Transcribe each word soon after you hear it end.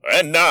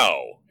And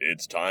now,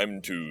 it's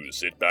time to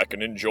sit back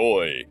and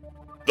enjoy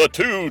the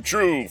Two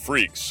True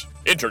Freaks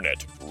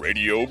Internet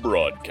Radio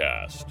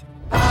Broadcast.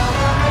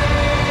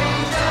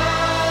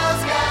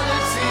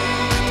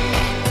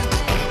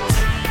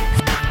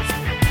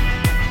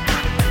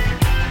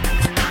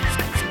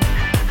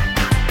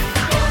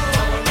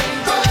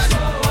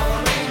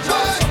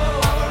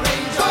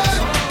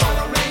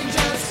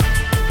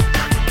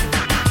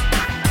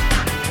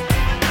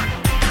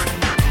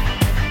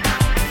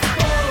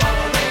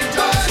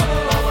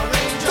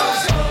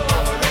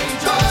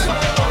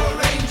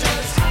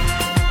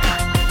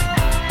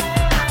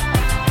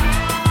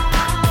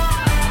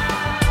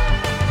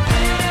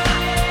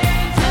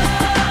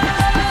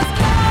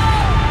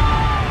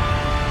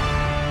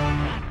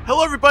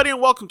 Hello everybody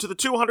and welcome to the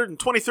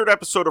 223rd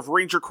episode of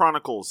Ranger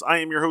Chronicles. I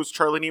am your host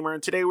Charlie Niemer,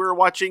 and today we're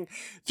watching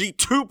the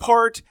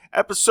two-part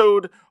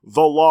episode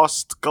The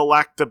Lost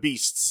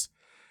Galactabeasts.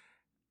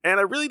 And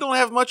I really don't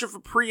have much of a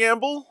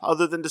preamble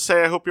other than to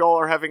say I hope you all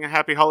are having a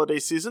happy holiday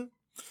season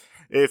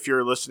if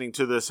you're listening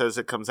to this as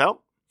it comes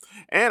out.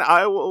 And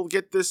I will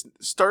get this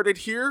started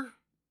here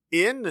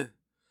in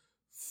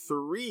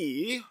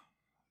 3,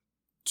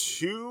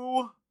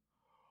 2,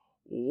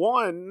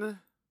 1,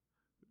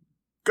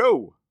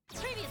 go!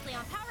 Previously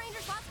on Power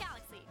Rangers Lost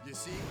Galaxy. You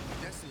see,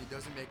 Destiny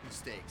doesn't make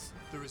mistakes.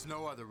 There is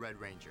no other Red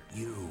Ranger.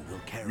 You will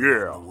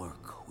carry on the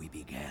work we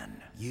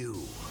began. You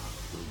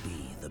will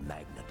be the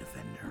Magna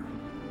Defender.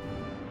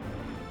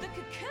 The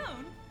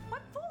cocoon?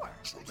 What for?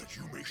 So that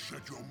you may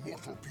shed your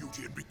mortal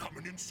beauty and become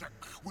an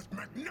insect with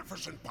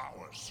magnificent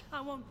powers.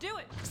 I won't do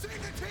it. Sing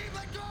the team,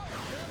 let go!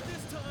 Not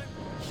this time.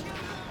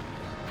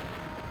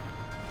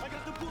 I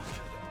got the book.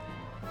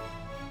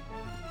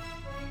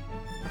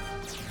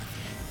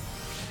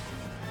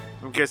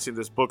 I'm guessing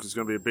this book is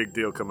going to be a big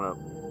deal coming up.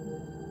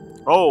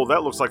 Oh,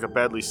 that looks like a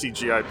badly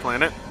CGI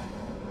planet.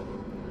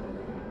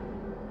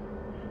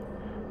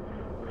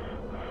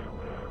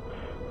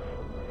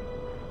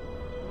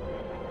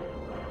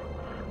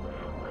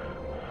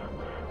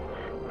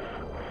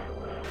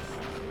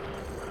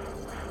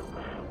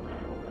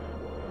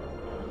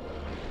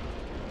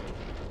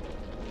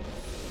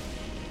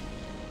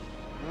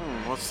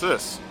 What's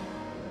this?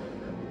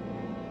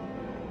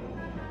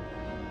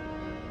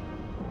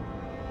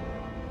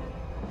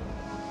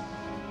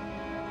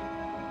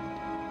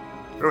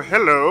 Oh,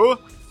 hello. Who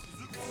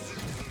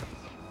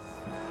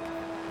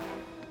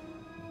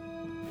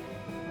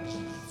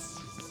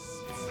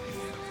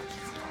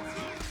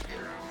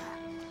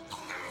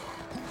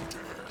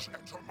dares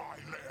enter my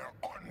lair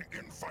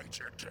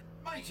uninvited?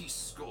 Mighty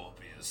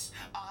Scorpius,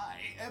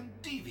 I am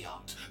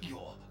Deviant,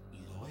 your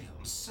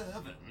loyal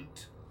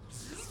servant.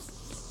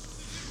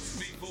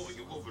 Before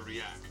you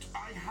overreact,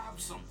 I have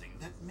something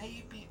that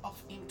may be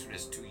of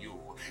interest to you.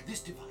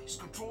 This device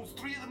controls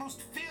 3 of the most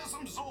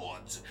fearsome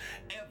Zords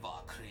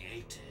ever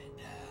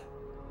created.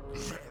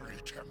 Very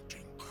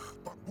tempting.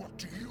 But what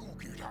do you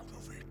get out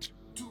of it?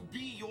 To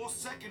be your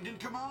second in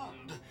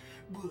command.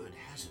 Word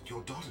has it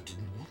your daughter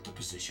didn't want the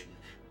position,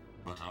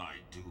 but I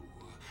do.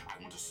 I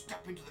want to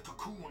step into the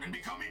cocoon and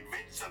become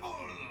invincible.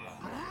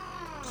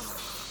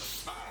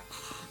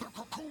 The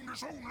cocoon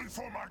is only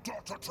for my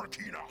daughter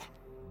Trakina.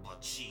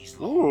 But she's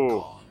Ooh.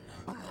 long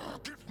gone.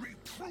 Give me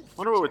proof.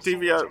 Wonder what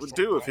Deviant would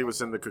do if he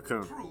was in the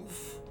cocoon.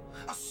 Proof?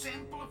 A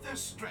sample of their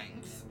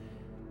strength?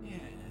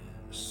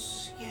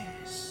 Yes.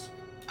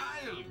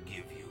 I'll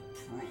give you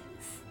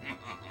proof.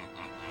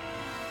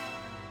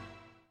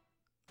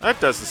 That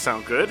doesn't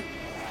sound good.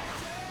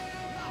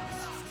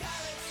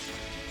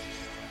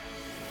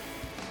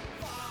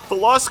 The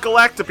Lost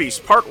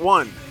Galactabeasts Part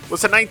 1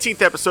 was the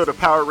 19th episode of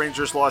Power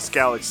Rangers Lost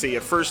Galaxy.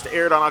 It first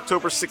aired on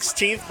October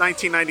 16th,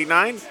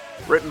 1999,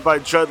 written by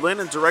Judd Lin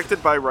and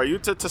directed by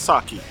Ryuta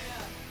Tasaki.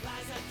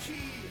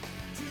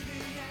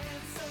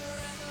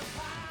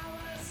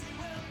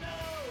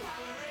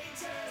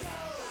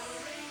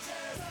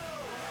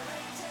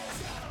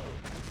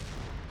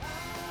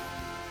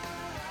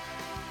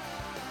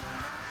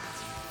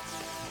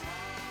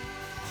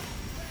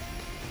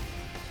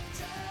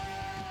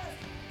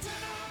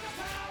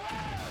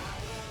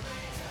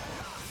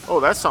 Oh,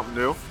 that's something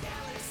new. Are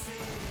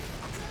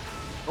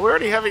we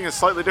already having a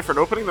slightly different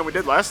opening than we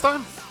did last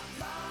time?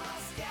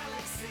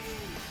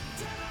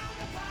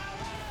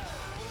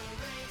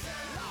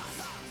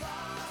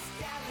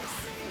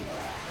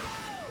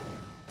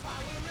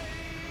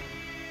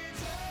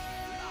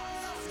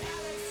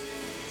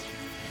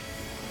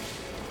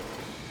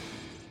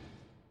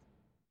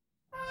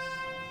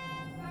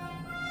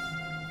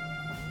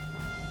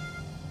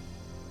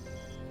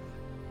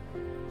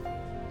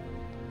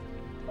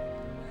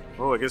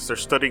 Oh, I guess they're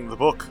studying the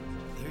book.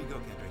 Here you go,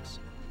 Kendricks.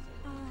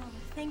 Oh,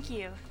 thank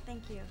you.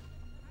 Thank you.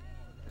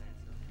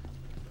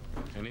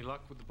 Any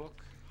luck with the book?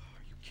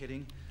 Are you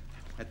kidding?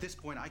 At this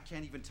point, I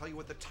can't even tell you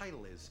what the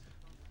title is.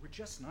 We're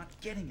just not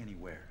getting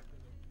anywhere.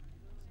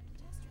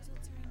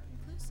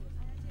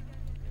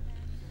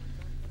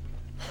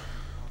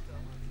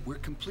 We're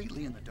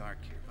completely in the dark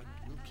here, but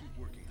we'll keep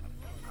working on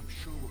it. I'm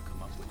sure we'll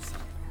come up with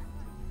something.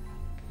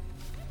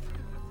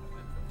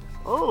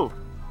 Oh,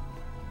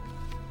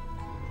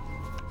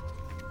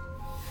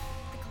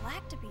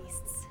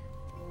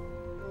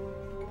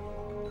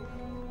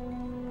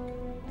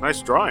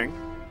 Nice drawing.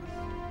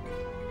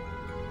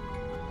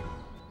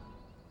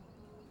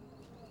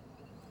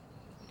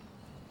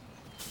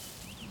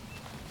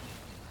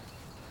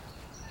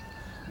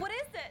 What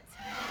is it?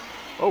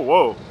 Oh,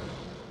 whoa.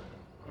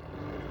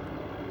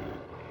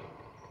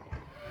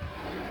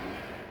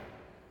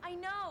 I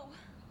know.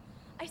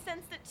 I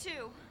sensed it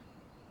too.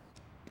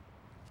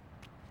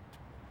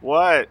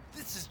 What?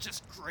 This is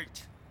just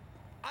great.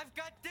 I've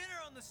got dinner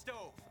on the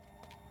stove.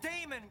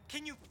 Damon,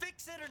 can you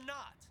fix it or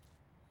not?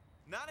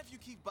 Not if you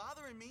keep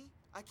bothering me.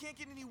 I can't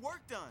get any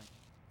work done.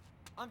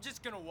 I'm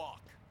just gonna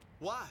walk.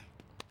 Why?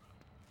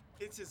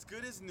 It's as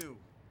good as new.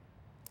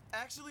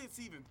 Actually, it's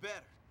even better.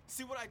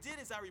 See, what I did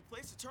is I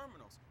replaced the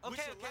terminals. which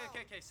Okay,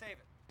 allowed- save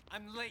it.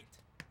 I'm late.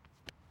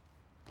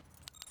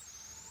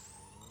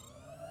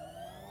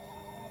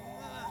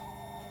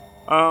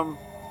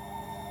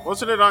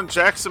 Wasn't it on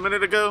Jax a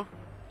minute ago?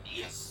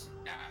 Yes.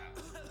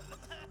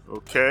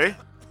 Okay.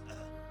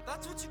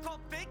 That's what you call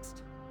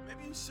fixed?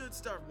 Maybe you should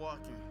start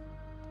walking.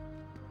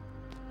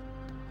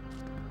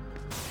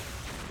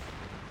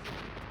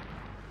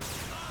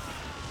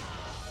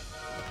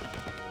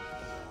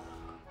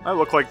 That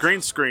looked like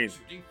green screen.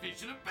 Shooting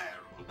fish in a barrel.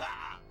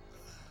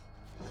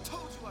 I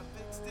told you I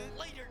fixed it.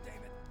 Later,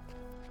 Damon.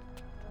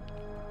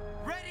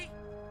 Ready?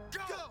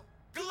 Go!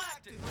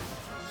 Galactic!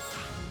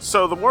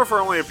 So the morpher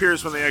only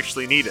appears when they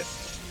actually need it.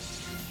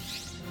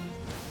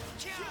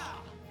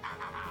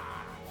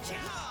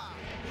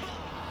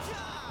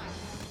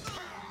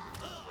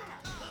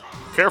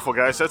 Careful,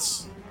 guys.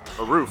 That's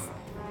a roof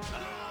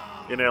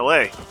in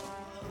LA.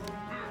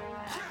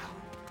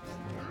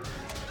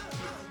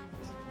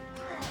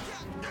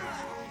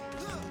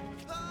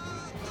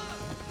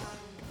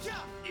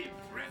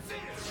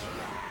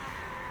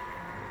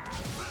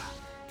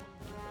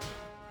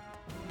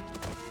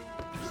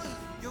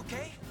 You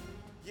okay?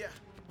 Yeah.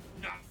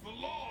 Not for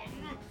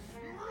long.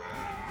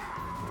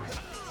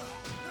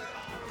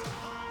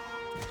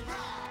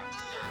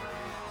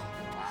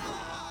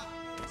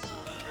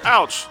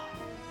 Ouch!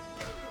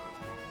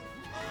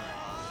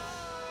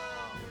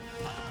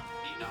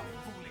 Enough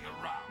fooling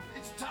around.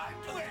 It's time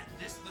to end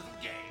this little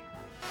game.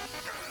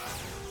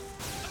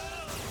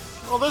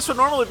 Well, this would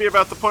normally be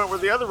about the point where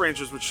the other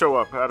Rangers would show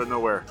up out of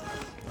nowhere.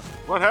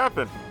 What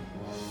happened?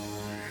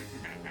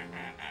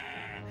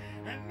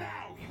 And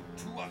now you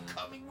two are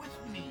coming with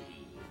me.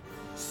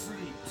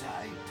 Sleep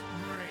tight,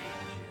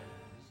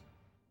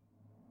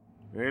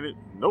 Rangers. Ain't it?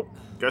 Nope.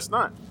 Guess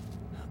not.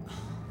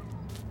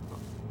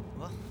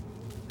 Well,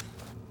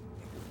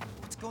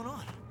 what's going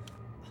on?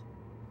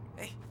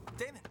 Hey,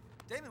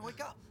 Damon,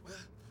 wake up.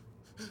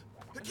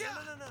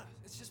 No,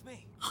 it's just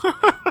me.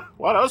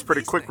 Wow, that was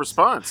pretty quick I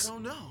response.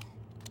 don't know.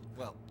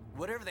 Well,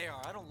 whatever they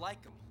are, I don't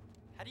like them.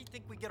 How do you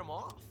think we get them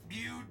off?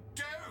 You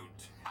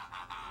don't.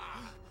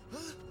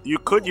 You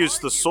could use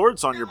the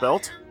swords on your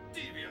belt. I am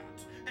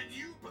deviant, and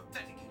you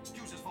pathetic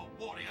excuses for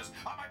warriors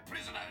are my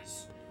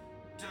prisoners.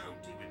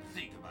 Don't even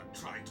think about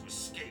trying to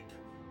escape.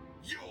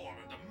 You're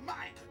under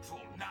my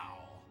control now.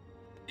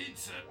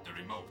 Insert the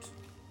remote.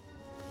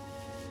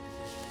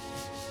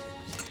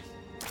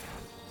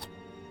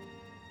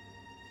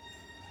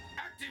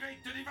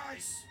 Activate the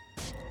device.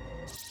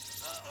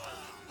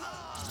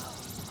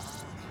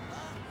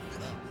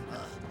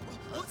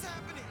 What's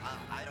happening?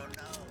 I don't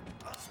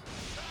know.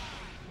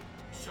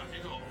 Shut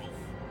it off.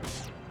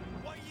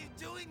 Why are you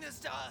doing this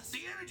to us? The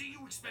energy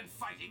you expend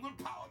fighting will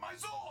power my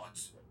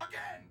swords.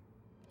 Again.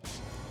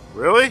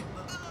 Really?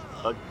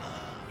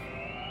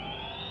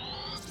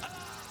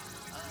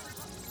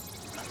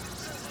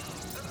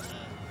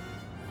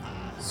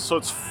 So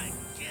it's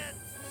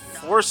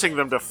forcing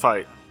them to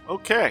fight.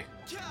 Okay.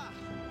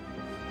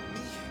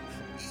 Me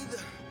either.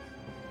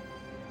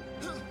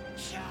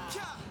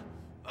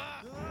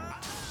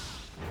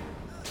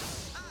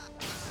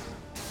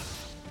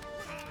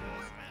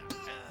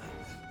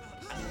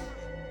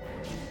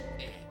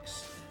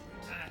 Excellent.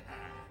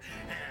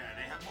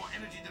 They have more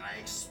energy than I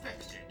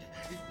expected.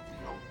 It will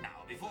be out now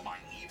before my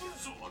evil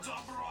swords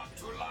are brought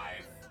to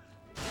life.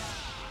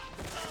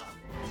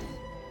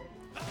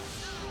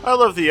 I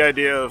love the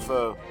idea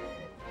of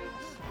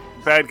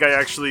bad guy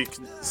actually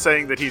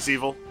saying that he's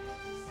evil.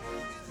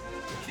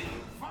 Keep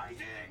fighting.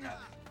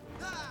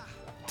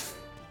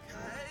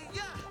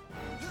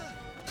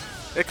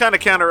 It kind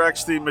of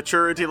counteracts the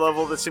maturity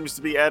level that seems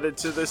to be added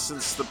to this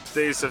since the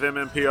days of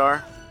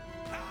MMPR.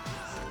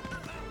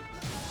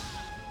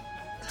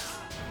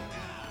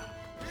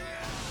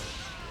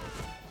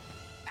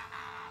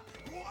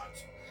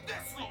 What?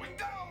 They're slowing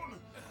down.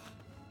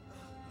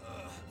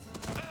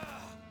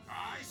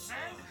 I said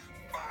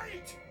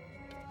fight.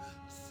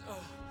 So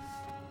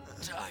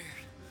tired.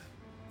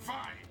 Fine.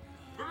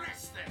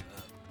 Rest then.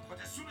 But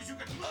as soon as you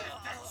can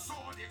lift that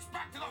sword, it's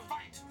back to the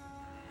fight.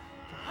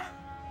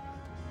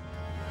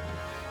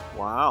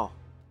 Wow.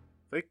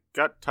 They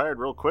got tired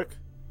real quick.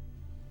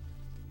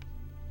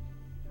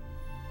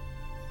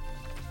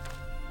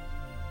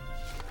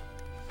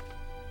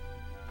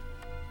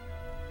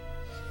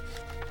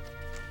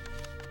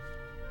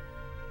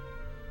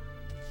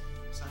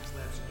 Science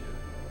lab secure.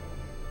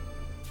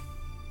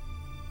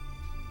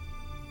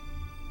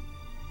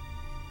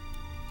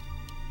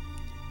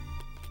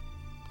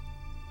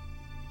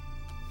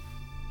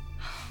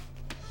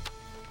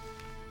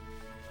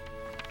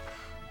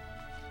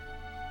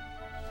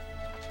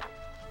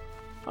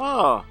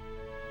 Oh.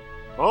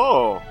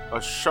 Oh, a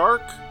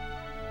shark, I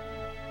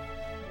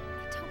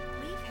don't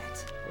believe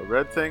it. a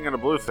red thing, and a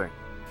blue thing.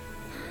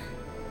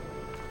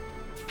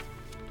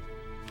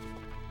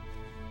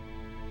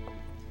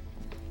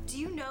 Do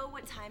you know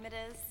what time it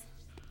is?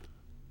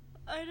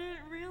 I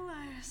didn't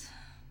realize.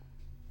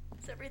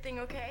 Is everything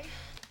okay?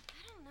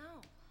 I don't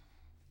know.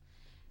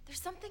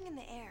 There's something in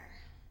the air.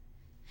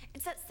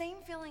 It's that same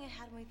feeling I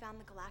had when we found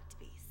the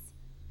Galactabeast.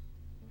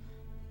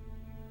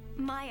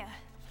 Maya,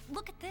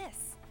 look at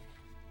this.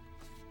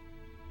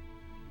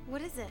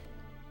 What is it?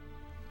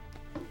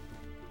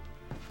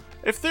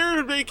 If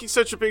they're making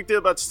such a big deal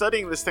about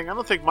studying this thing, I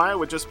don't think Maya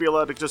would just be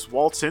allowed to just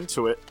waltz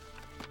into it.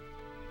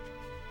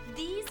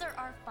 These are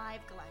our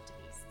 5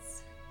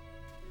 Galactabeasts.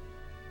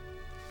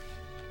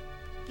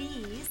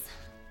 These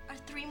are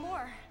 3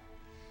 more.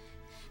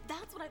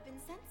 That's what I've been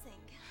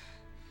sensing.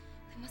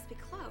 They must be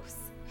close.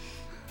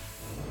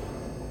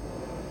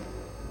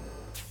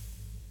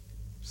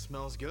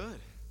 Smells good.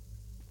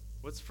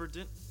 What's for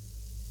dinner?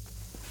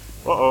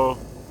 Uh-oh.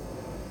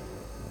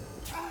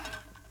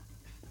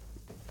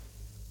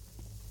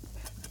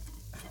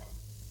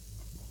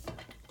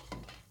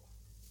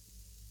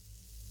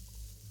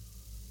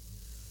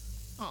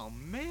 Oh,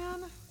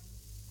 man.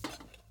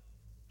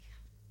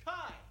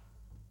 Kai!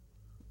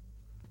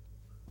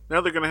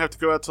 Now they're gonna have to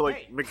go out to, like,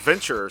 Hey.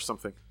 McVenture or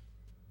something.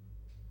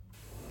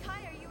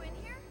 Kai, are you in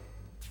here?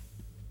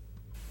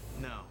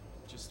 No,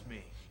 just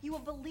me. You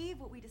won't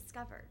believe what we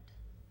discovered.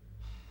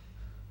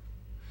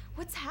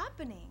 What's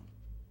happening?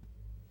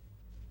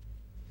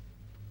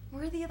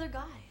 Where are the other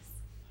guys?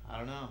 I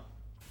don't know.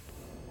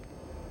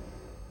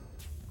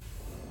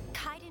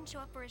 Kai didn't show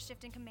up for his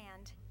shift in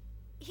command.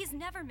 He's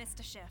never missed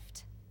a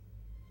shift.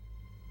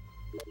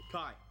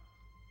 Kai.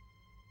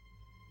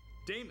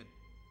 Damon.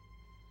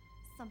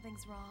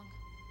 Something's wrong.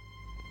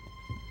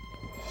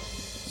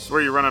 So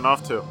where are you running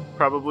off to?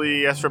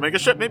 Probably Astro Mega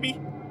Ship, maybe?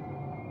 Keep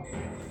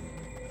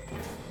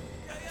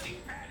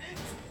at it.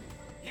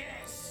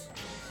 Yes.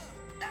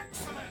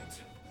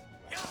 Excellent.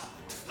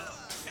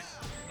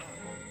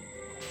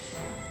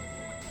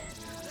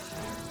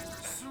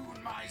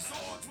 Soon my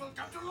swords will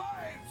come to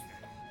life.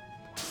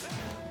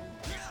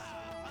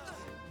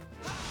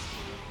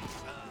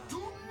 Do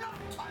not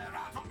tire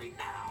out on me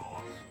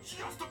now.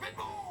 Just a bit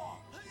more.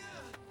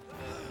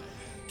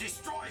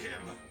 Destroy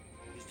him.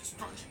 His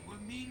destruction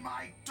will mean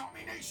my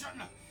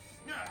domination.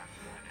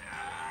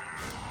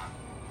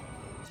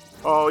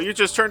 Oh, you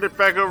just turned it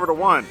back over to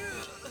 1. You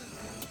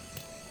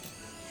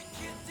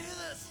can't do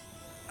this.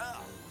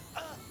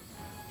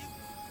 You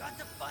got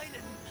to fight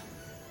it.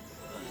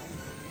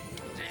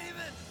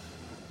 David,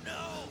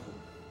 no.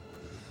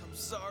 I'm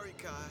sorry,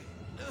 Kai.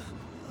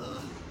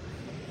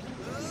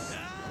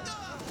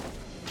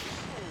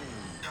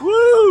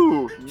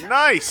 Woo!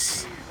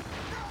 Nice!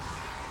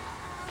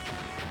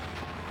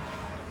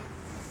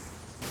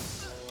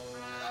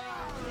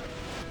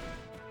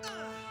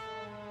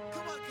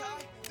 Come on,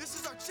 Kai. This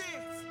is our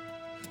chance.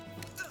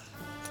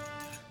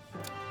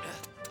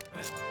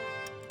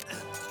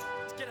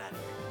 Let's get out of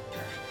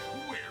here.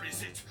 Where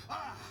is it?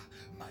 Ah,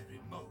 my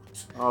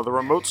remote. Oh, the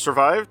remote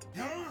survived?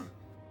 Huh?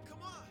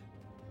 Come on.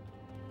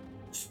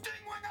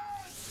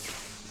 Stingwingers!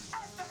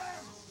 After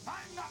them!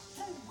 I'm not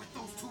through with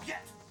those 2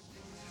 yet.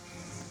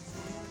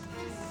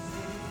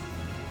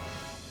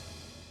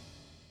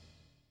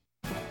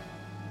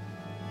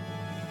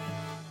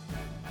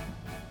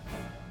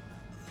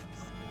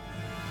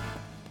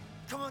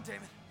 Come on,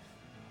 Damon.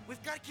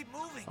 We've got to keep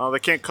moving. Oh, they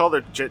can't call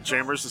their jet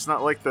jammers. It's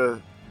not like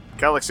the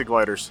Galaxy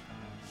Gliders.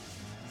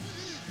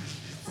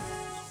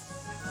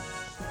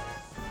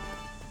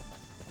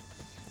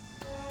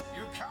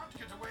 You can't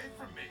get away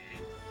from me.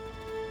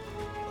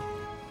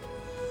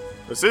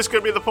 Is this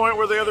going to be the point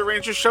where the other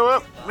Rangers show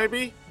up?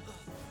 Maybe?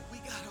 We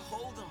gotta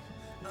hold them.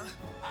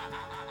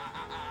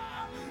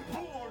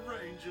 Poor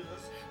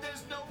Rangers.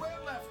 There's nowhere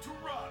left to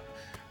run.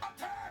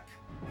 Attack!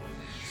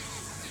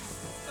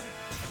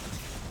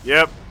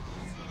 Yep.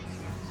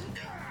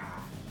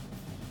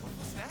 What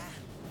was that?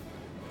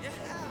 Yeah.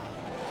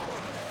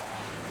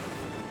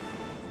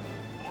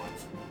 What?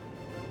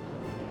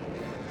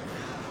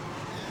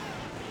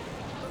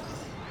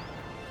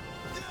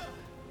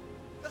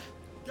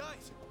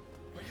 Guys,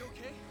 are you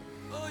okay?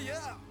 Oh,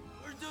 yeah.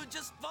 We're doing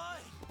just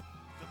fine.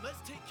 Then let's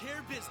take care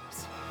of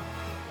business.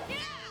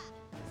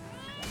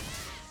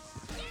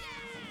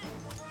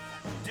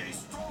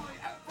 Destroy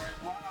every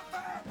one of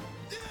them!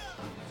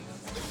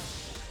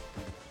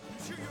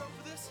 You sure you're up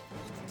for this?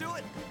 Let's do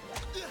it.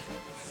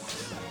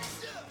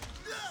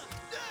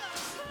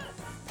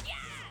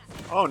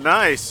 Oh,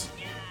 nice.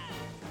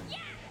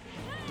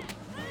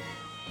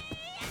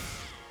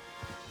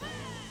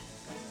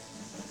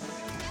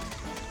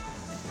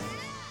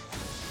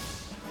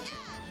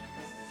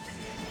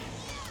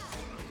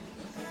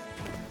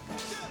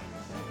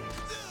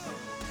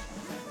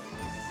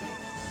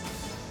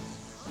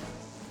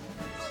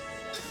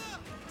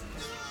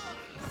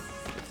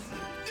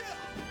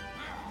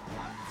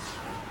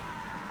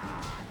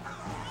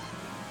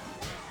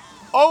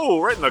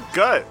 Oh, right in the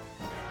gut.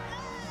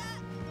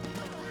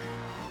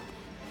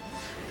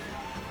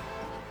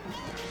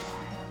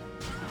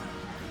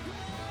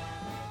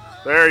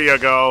 There you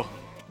go.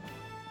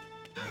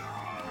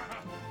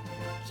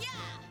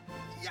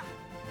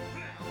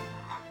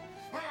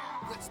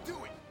 Let's do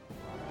it.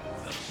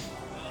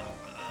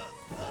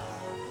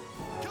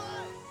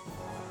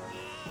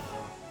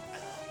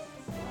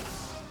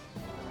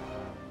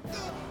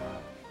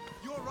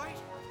 You all right?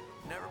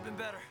 Never been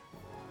better.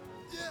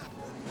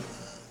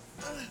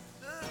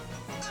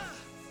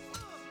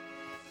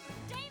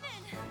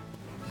 Damon!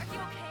 Are you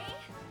okay?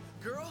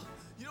 Girl,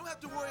 you don't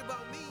have to worry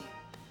about me.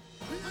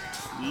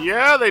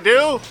 Yeah, they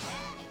do.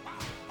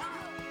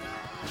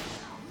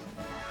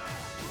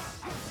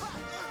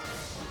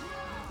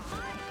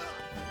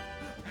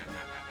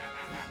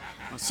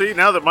 See,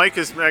 now that Mike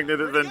is Magnet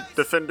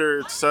Defender,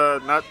 it's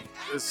not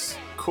as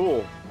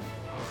cool.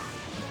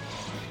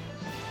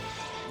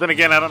 Then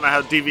again, I don't know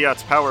how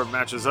Deviat's power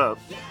matches up.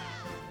 Give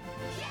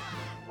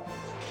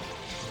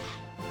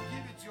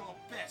it your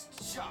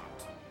best shot.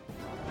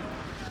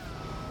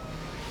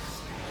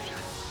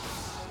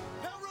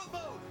 Power-up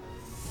mode.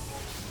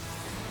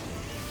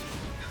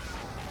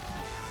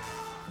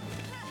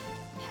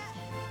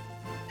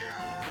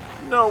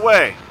 No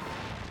way.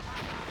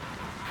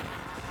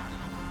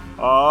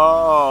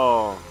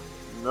 Oh,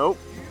 nope.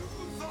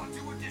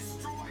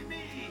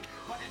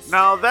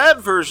 Now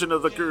that version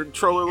of the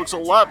controller looks a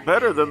lot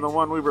better than the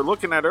one we were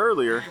looking at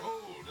earlier. As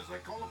I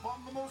call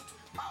upon the most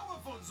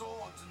powerful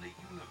Zords in the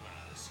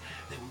universe,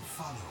 they will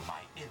follow my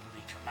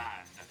every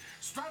command.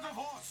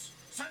 Stratoforce,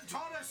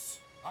 Centaurus,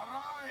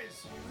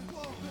 arise!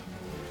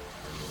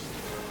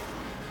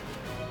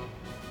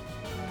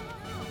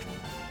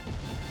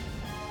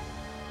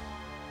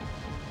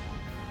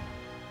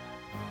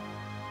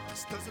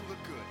 This doesn't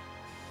look good.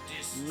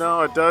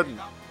 No, it doesn't.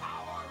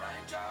 Power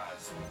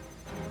Rangers!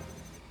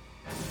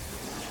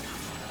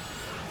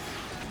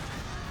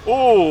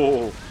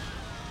 Oh!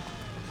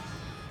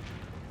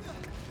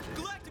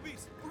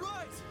 Galactabeast,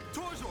 rise!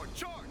 Torzord,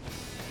 charge!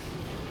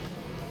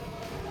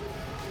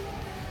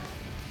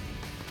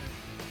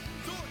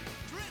 Zord,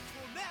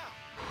 transform now!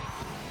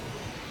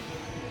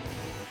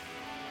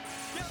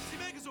 Galaxy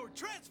Megazord,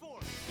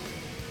 transform!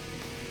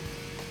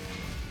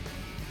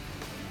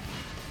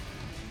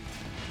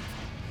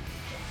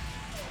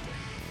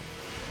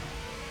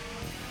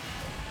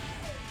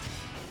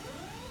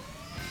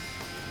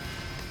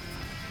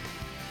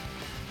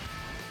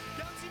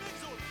 Galaxy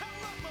Megazord,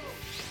 power-up mode!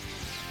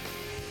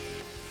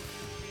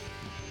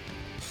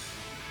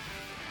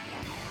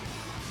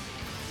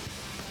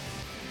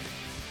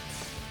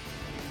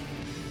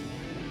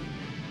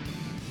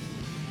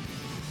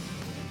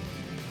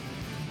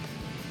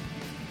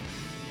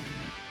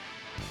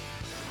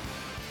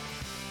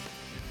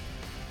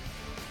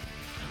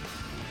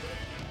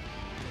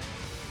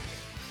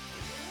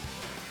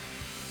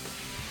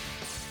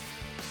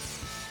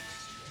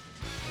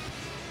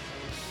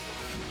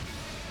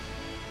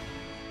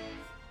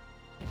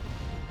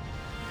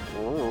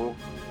 Oh.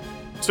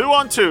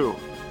 2-on-2.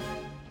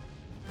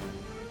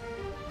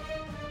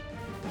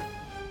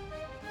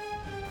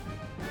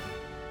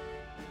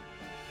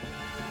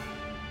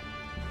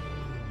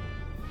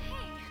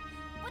 Hey,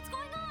 what's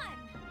going on?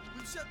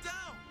 We've shut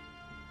down!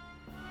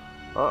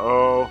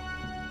 Uh-oh.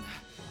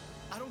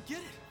 I don't get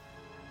it.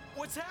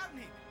 What's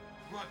happening?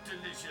 What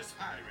delicious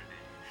irony.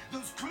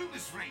 Those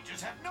clueless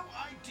Rangers have no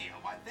idea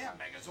why their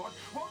Megazord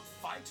won't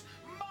fight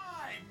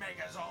my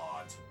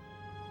Megazord!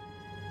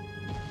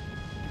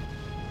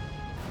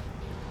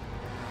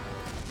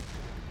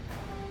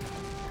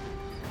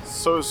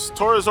 So is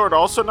Torazord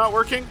also not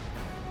working?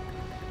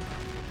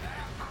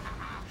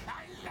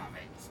 I love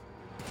it!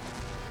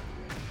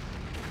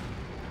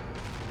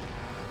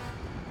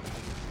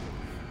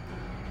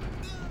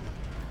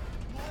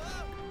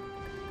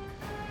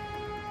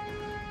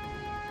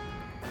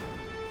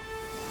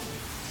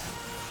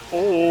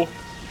 Oh.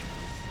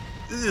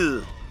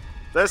 Ugh.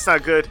 That's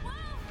not good.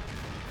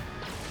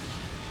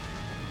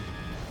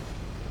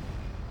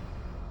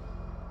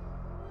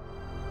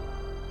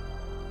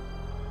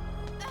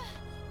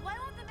 Why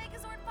won't the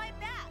Megazord fight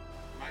back?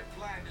 My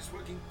plan is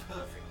working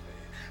perfectly.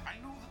 I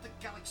know that the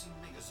Galaxy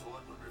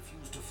Megazord will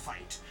refuse to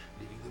fight,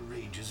 leaving the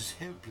Rangers as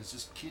helpless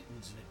as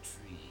kittens in a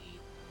tree.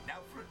 Now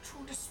for a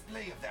true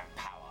display of their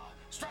power.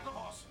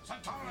 Stratoforce,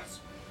 Centaurus,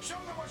 show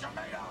them what you're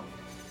made of!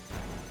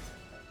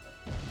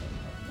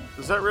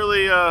 Does that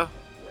really,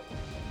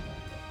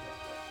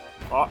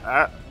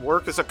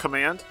 work as a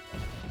command?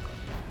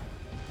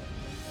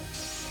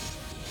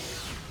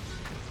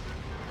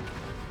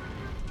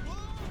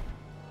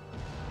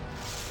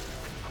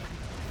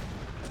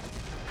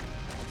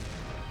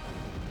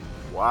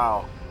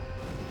 Wow.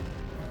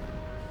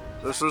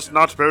 This is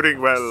not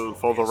boding well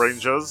for the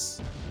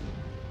Rangers.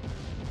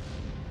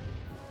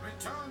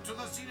 Return to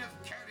the Zenith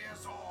Carrier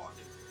Zord!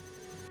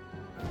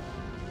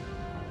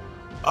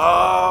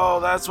 Oh,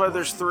 that's why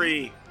there's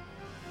 3.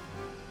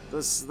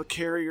 This is the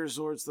Carrier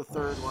Zord's the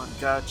 3rd one.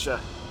 Gotcha.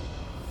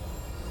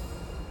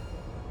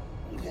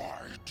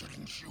 Why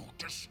didn't you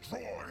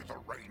destroy the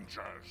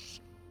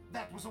Rangers?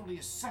 That was only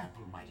a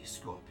sample, mighty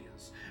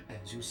Scorpions.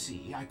 As you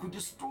see, I could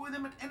destroy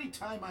them at any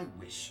time I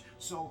wish.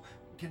 So,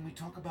 can we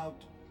talk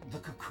about the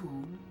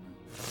cocoon?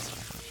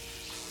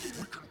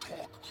 We can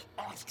talk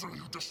after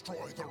you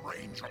destroy the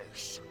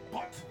Rangers.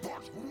 But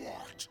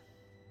what?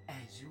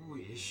 As you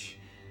wish.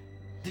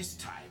 This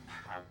time,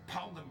 I'll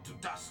pound them to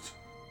dust,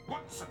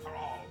 once and for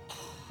all.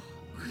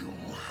 You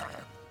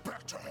had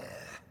better.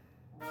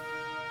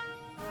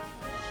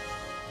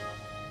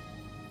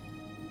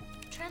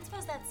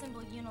 Transpose that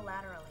symbol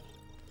unilaterally.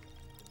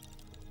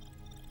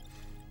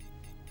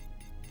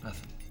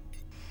 Nothing.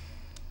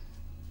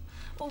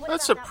 Well, what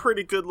That's a about that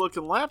pretty good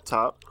looking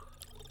laptop.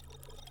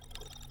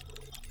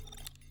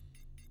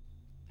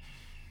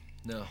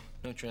 No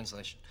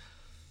translation.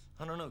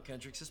 I don't know,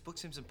 Kendricks. This book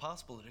seems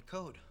impossible to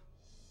decode.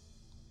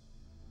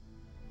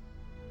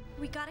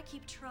 We gotta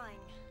keep trying.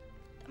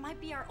 It might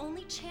be our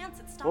only chance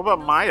at stopping What about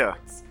those Maya?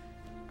 Zords.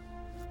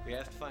 We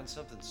have to find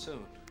something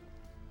soon.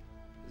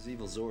 Those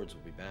evil Zords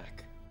will be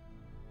back.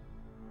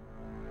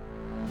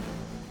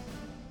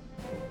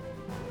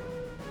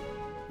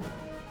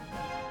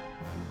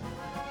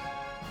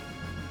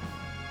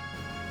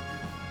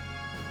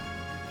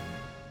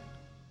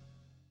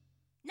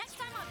 Next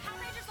time on Power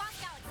Rangers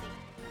Lost Galaxy.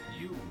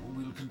 You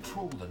will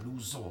control the new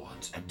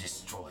Zords and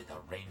destroy the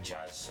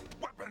Rangers.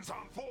 Weapons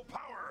on full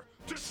power.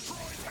 Destroy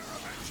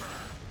Terraventure.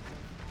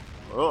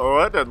 Oh,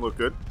 that doesn't look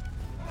good.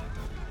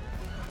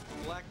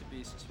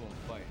 Galactabeasts won't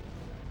fight.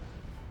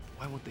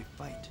 Why won't they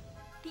fight?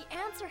 The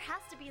answer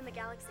has to be in the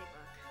Galaxy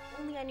book.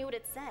 Only I knew what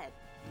it said.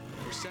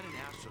 We set an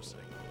astro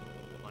signal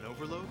on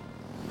overload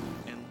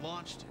and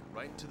launched it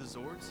right into the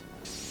Zords.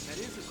 That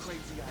is a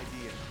crazy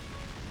idea.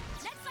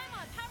 Next time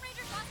on Power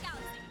Rangers Lost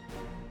Galaxy.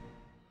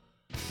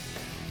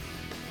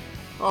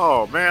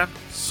 Oh man.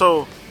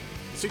 So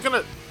is he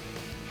gonna?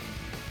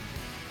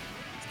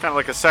 It's kind of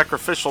like a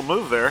sacrificial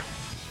move there.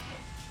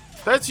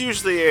 That's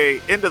usually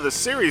a end of the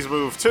series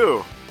move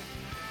too.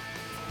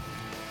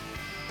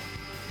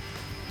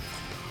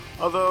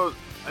 Although,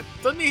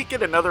 doesn't he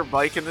get another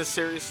bike in this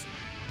series?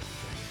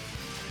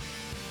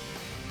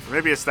 Or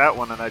maybe it's that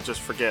one and I just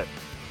forget.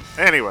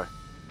 Anyway.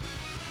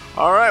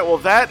 Alright, well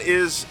that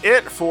is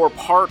it for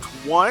part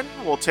 1.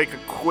 We'll take a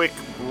quick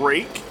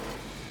break.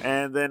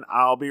 And then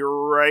I'll be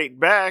right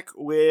back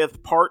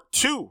with part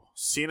 2.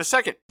 See you in a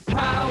second.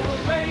 Power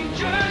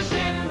Rangers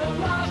in the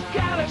Lost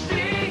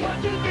Galaxy.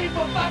 1, 2, 3,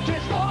 4, 5,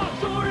 transform.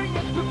 Soaring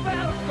into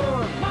battle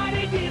storm.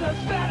 Mighty Venus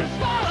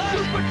satisfied.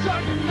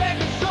 Supercharging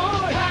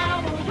Megazord.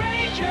 Power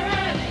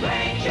Rangers,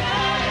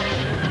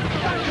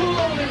 got cool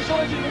old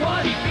swords in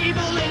one. Keep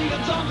evil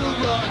Indians on the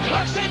run.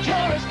 Lux and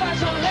Taurus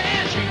flies on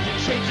land. Changing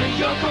shapes at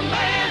your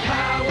command.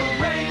 Power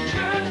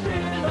Rangers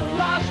in the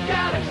Lost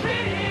Galaxy.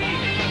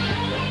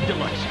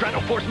 Deluxe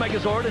Stratoforce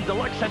Megazord and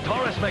Deluxe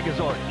Centaurus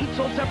Megazord, each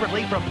sold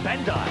separately from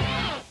Bandai.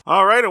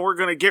 Alright, and we're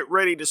going to get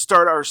ready to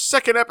start our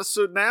second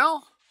episode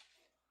now,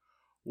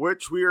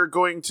 which we are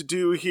going to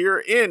do here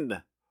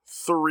in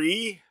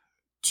 3,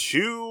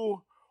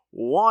 2,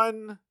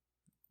 1,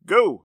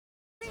 go!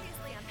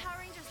 Previously on Power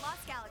Rangers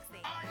Lost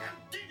Galaxy. I am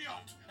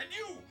Dinyot, and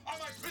you are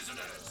my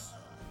prisoners.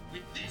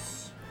 With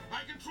this,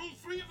 I control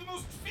 3 of the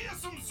most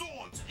fearsome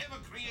Zords ever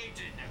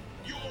created.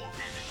 Your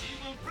energy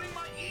will bring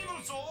my evil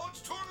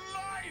Zords to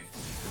life.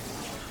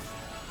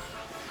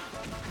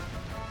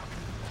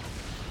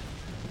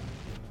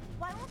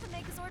 Why won't the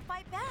Megazord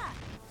fight back?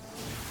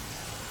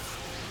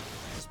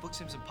 This book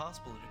seems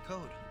impossible to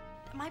decode.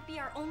 It might be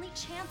our only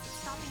chance at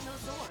stopping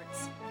those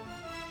Zords.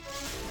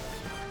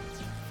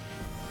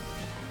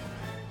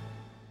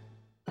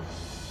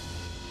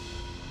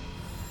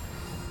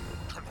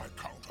 Can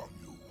I count on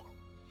you?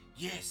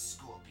 Yes,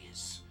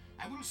 Scorpius.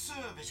 I will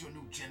serve as your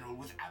new general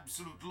with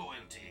absolute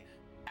loyalty.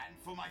 And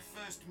for my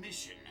first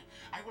mission,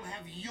 I will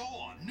have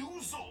your new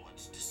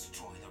Zords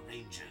destroy the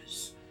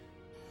Rangers.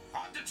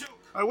 Undertook!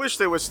 I wish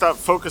they would stop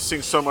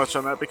focusing so much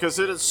on that because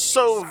it is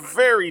so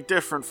very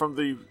different from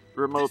the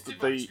remote that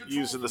they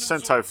use in the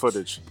Sentai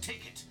footage.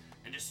 Take it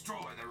and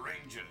destroy the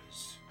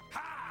Rangers.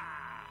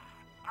 Ha!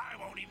 I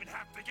won't even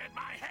have to get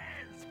my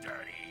hands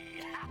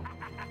dirty.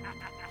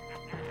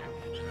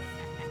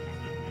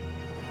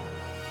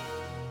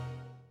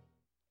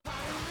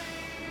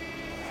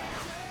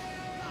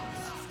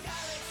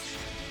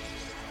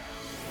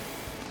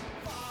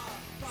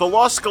 The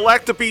Lost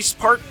Galactabeast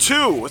Part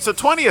 2. It's the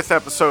 20th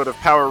episode of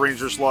Power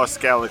Rangers Lost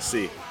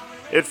Galaxy.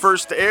 It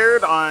first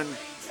aired on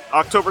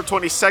October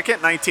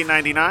 22nd,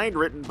 1999,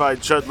 written by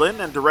Judd Lin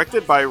and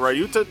directed by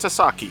Ryuta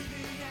Tasaki.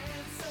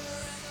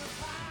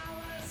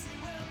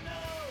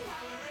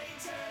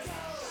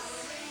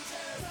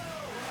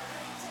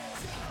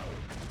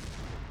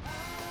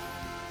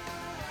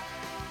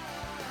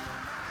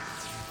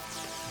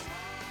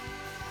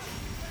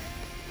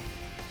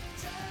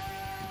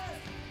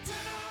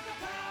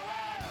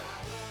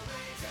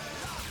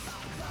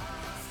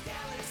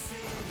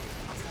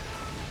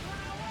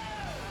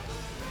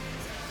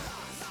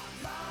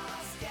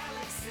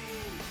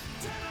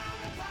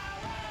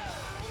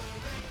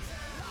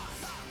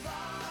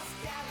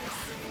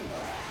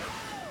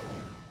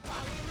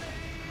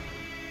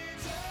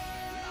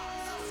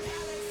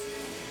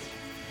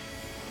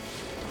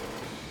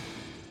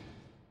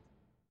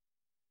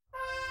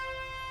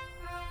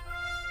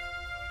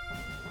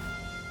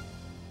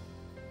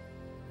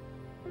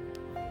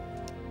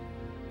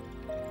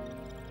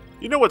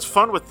 You know what's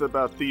fun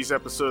about these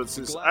episodes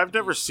is I've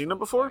never seen them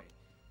before.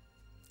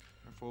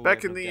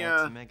 Back in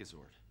the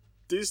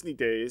Disney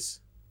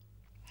days,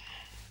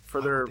 for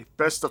their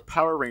Best of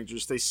Power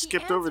Rangers, they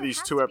skipped over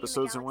these 2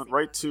 episodes and went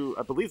right to,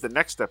 I believe, the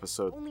next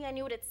episode. Only I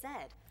knew what it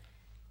said.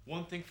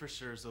 One thing for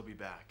sure is they'll be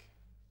back.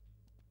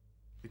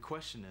 The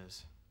question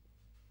is,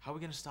 how are we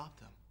going to stop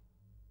them?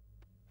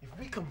 If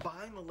we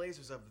combine the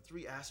lasers of the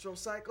 3 astral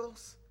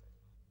cycles,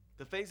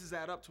 the phases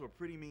add up to a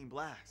pretty mean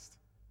blast.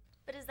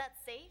 But is that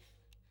safe?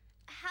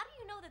 How do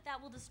you know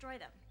that will destroy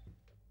them?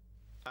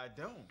 I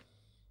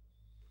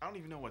don't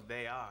even know what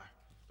they are,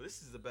 but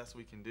this is the best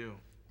we can do.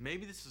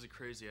 Maybe this is a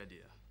crazy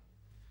idea,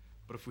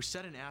 but if we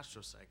set an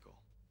astro cycle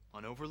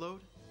on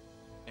overload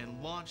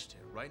and launched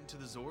it right into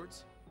the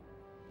Zords,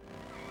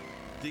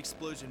 the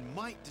explosion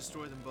might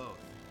destroy them both.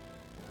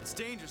 It's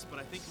dangerous, but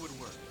I think it would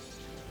work.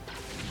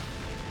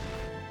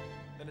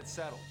 Then it's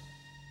settled.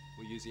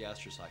 We'll use the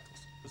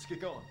astrocycles. Let's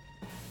get going.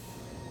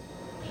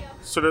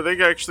 So are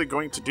they actually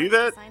going to do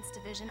that? Science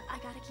division, I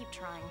gotta keep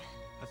trying.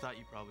 I thought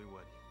you probably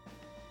would.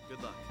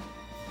 Good luck.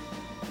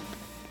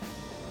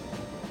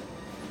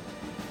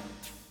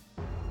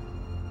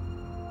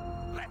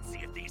 Let's see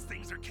if these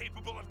things are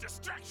capable of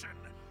destruction.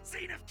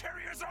 Zenith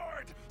Carrier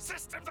Zord,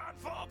 systems on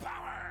full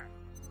power.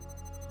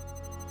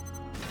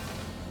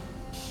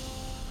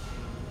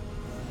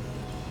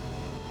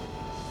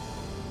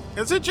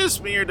 Is it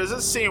just me, or does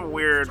it seem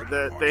weird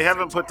that they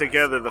haven't put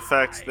together the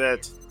fact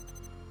that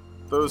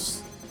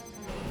those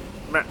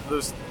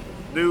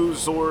new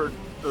Zord,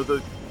 or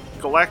the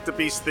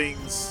Galactabeast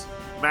things,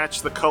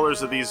 match the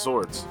colors of these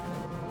Zords?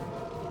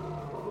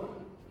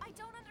 I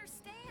don't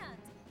understand.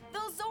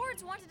 Those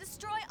Zords want to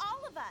destroy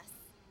all of us.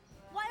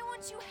 Why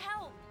won't you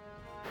help?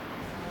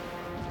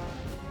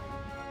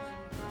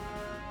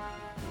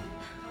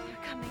 They're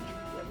coming.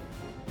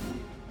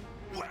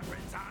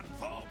 Weapons on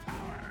full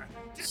power.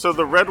 So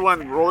the red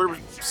one roller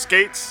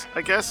skates,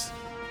 I guess?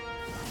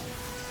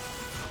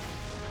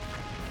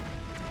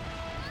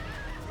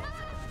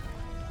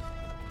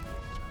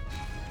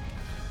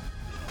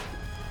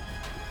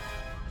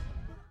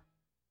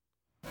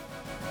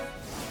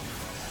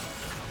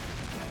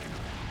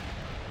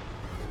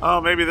 Oh,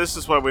 maybe this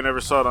is why we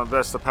never saw it on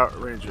Best of Power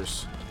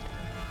Rangers.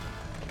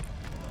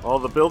 All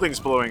the buildings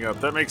blowing up.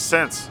 That makes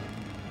sense.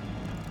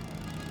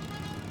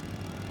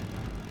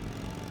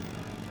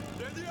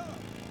 There they are.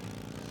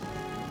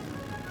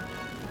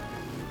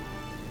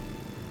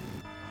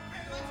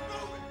 Hey, let's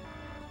move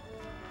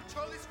it.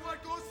 Charlie Squad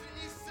goes to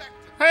the east sector.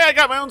 Hey, I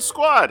got my own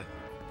squad!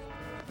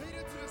 Beta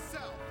to the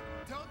south.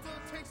 Delta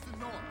takes the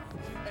north.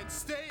 And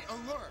stay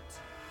alert.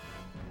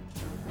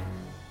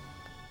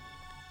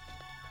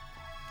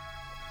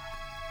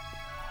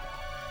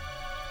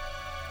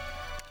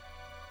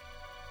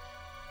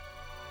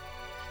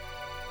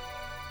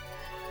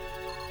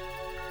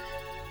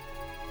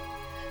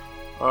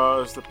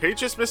 Is the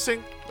pages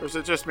missing? Or is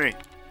it just me?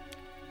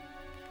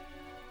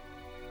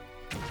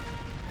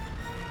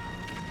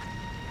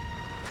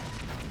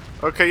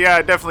 Okay, yeah,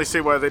 I definitely see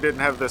why they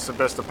didn't have this in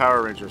Best of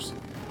Power Rangers.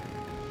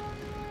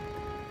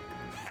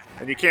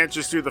 And you can't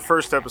just do the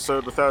first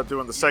episode without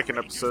doing the second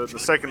episode. The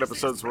second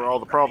episode's where all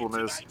the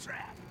problem is.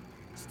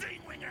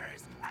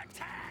 Stingwingers,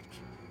 attack!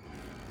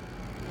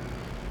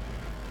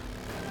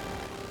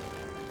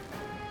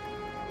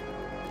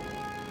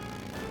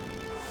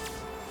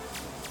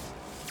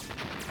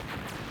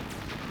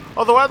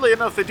 Although, oddly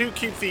enough, they do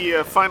keep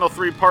the final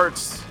 3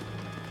 parts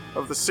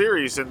of the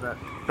series in the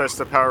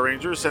Best of Power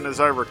Rangers, and as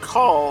I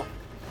recall,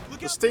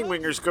 the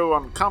Stingwingers go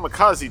on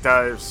kamikaze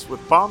dives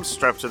with bombs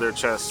strapped to their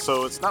chests,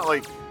 so it's not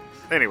like...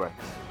 Anyway.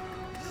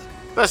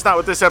 That's not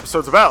what this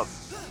episode's about.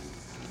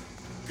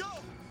 Go!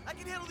 I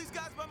can handle these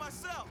guys by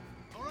myself.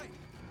 All right,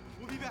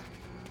 we'll be back.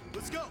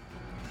 Let's go.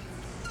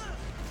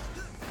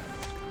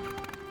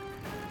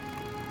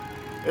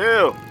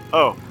 Ew!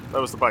 Oh,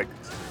 that was the bike.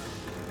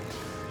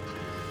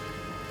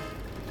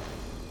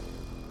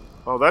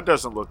 Oh, that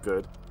doesn't look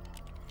good.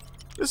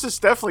 This has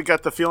definitely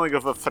got the feeling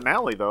of a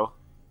finale, though.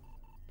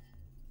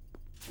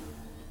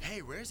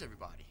 Hey, where's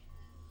everybody?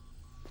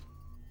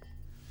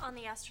 On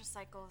the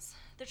astrocycles.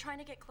 They're trying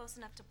to get close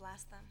enough to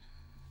blast them.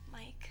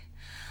 Mike,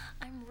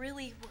 I'm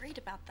really worried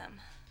about them.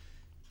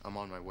 I'm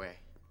on my way.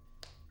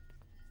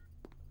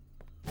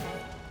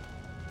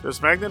 Does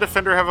Magna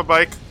Defender have a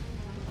bike?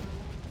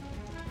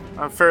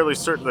 I'm fairly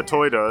certain the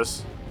toy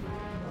does.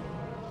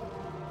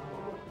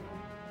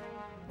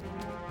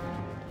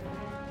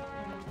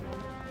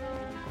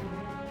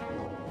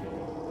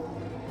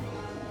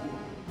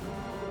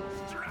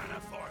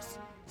 Stratoforce,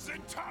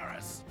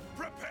 Centaurus,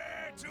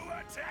 prepare to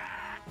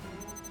attack!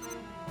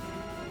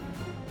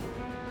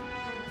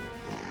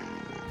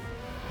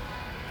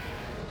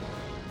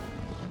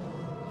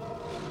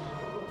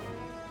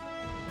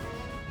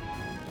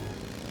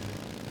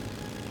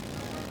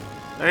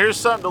 Now here's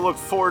something to look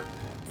forward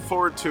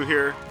to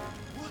here.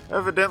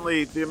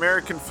 Evidently, the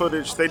American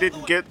footage, they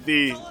didn't get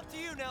the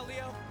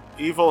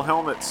evil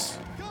helmets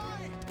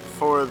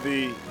for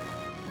these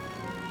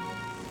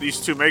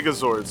 2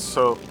 Megazords,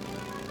 so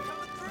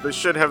they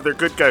should have their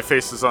good guy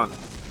faces on.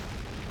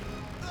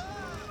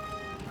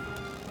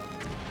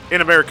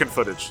 in American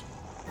footage.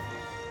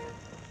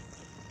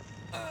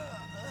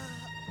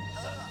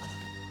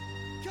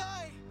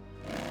 Kai!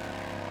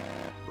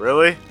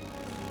 Really?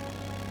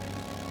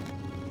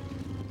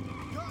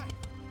 Kai!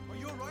 Are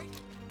you alright?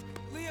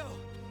 Leo,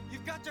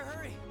 you've got to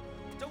hurry.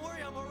 Don't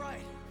worry, I'm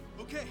alright.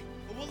 Okay,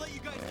 well, we'll let you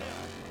guys down.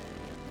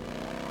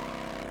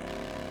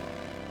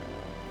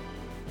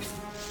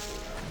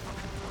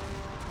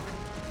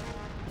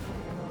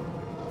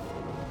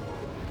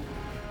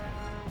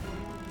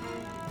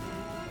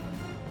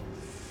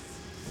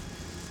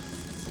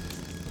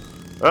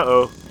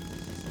 Uh-oh. You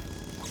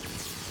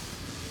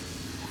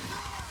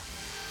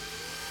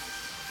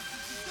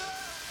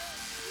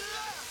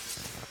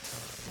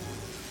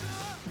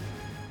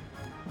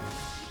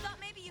thought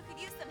maybe you could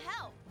use some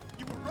help.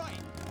 You were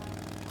right.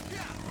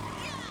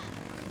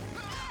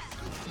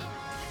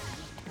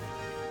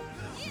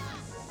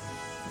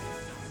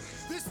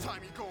 This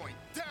time you're going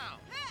down.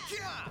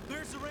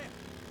 There's the ramp.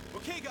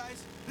 Okay,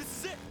 guys, this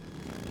is it.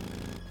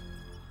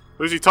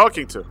 Who's he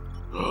talking to?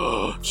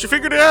 She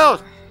figured it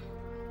out!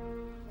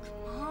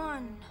 Come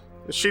on.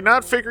 Is she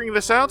not figuring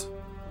this out?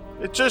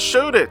 It just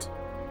showed it.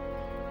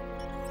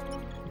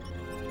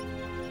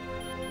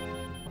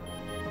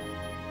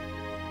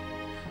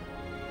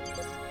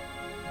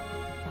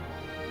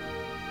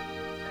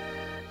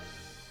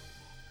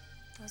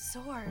 Those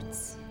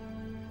Zords.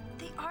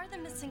 They are the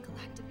missing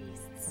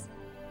Galactabeasts.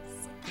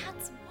 So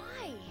that's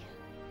why.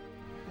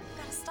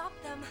 Gotta stop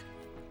them.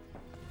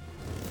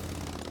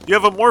 You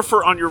have a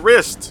morpher on your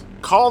wrist.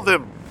 Call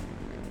them.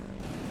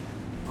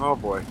 Oh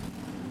boy.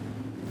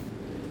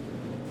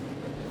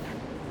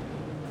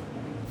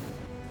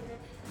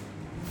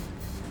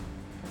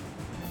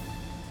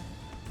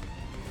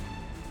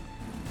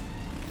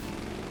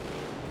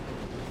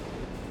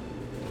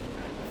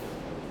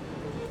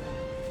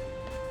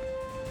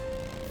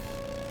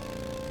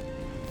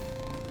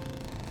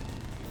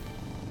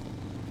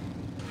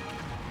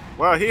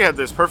 Wow, he had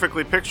this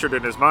perfectly pictured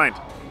in his mind.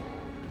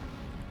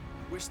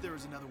 Wish there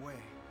was another way.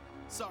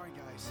 Sorry,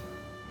 guys.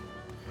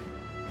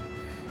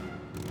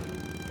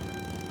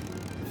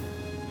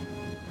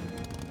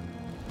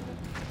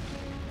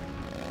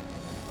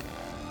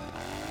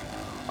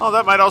 Oh,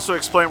 that might also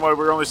explain why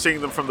we're only seeing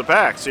them from the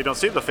back, so you don't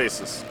see the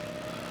faces.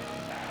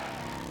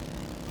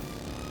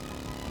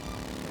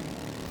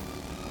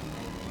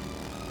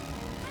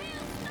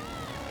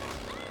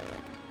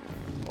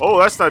 Oh,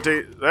 that's not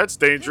that's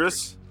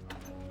dangerous.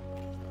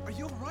 Are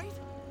you alright?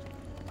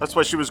 That's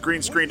why she was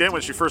green screened in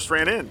when she first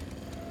ran in.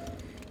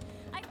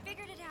 I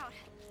figured it out.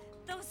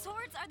 Those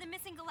swords are the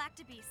missing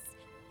Galactabeasts.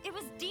 It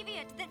was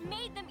Deviant that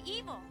made them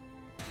evil.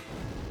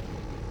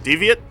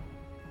 Deviant?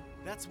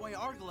 That's why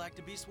our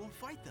Galactabeasts won't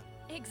fight them.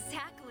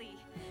 Exactly.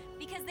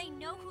 Because they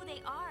know who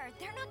they are.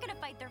 They're not gonna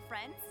fight their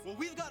friends. Well,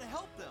 we've got to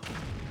help them.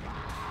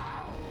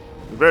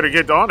 You better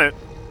get on it.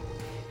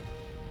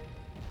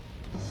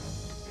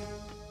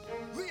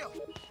 Leo!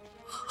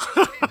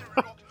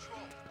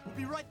 We'll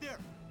be right there.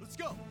 Let's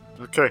go.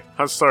 Okay,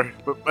 I'm sorry,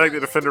 but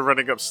Magnet Defender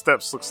running up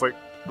steps looks like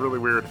really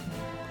weird.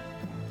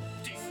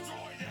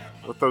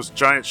 With those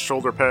giant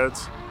shoulder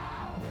pads.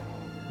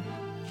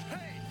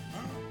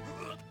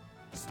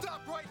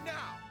 Stop right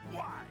now!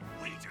 Why?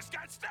 We just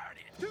got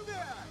started! Do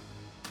that!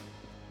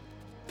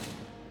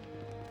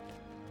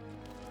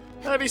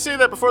 How did he say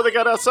that before they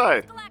got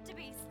outside?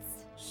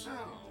 So,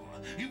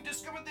 you've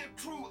discovered their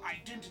true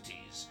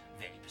identities.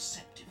 Very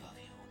perceptive of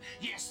you.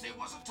 Yes, there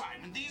was a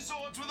time when these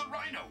Zords were the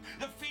Rhino,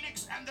 the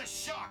Phoenix, and the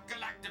Shark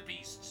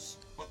Galactabeasts.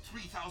 But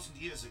 3,000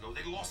 years ago,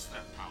 they lost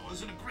their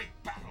powers in a great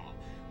battle,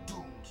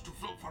 doomed to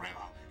float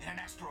forever in an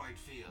asteroid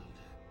field.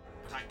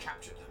 But I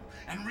captured them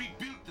and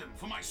rebuilt them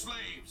for my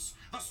slaves,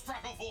 the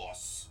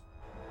Stratoforce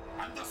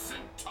and the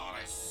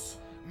Centaurus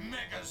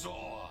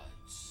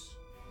Megazords.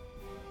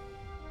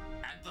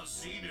 And the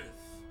Zenith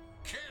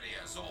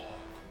Carrierzord.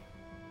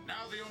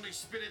 Now the only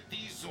spirit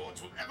these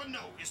Zords will ever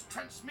know is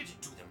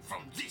transmitted to them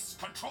from this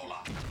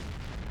controller.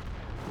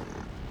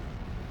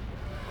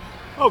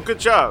 Oh, good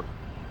job.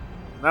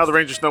 Now the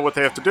Rangers know what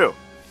they have to do.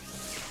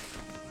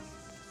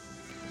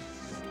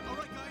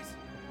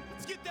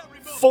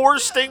 Four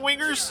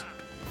Stingwingers?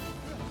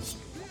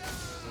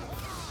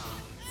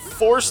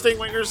 4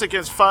 Stingwingers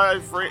against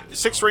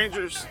 6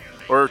 Rangers?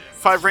 Or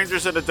 5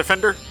 Rangers and a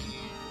Defender?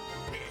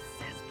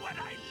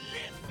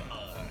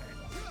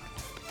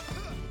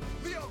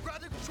 Leo,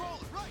 grab the controller,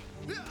 right?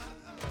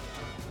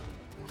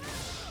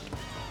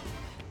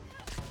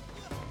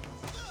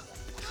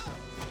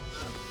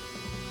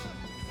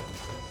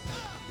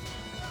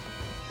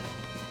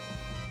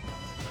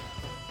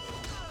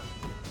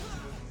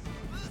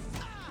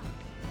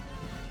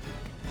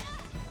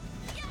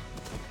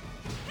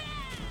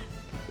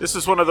 This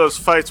is one of those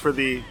fights where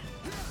the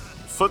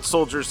foot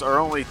soldiers are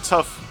only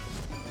tough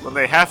when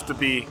they have to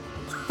be.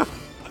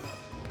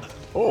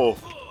 Oh.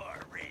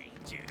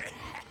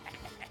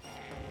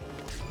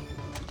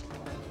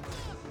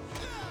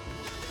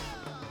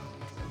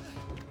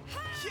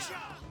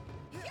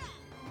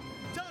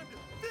 Time to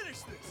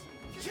finish this.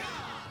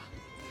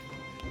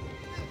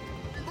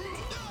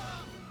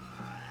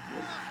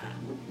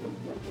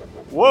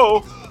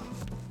 Whoa!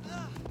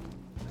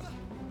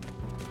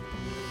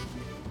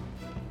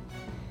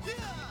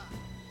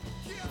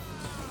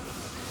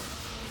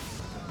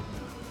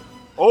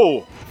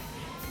 Oh!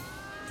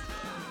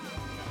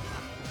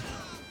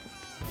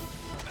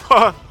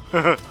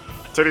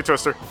 Titty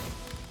twister.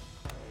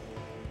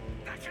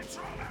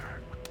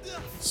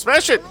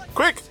 Smash it!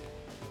 Quick!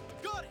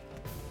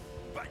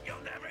 But you'll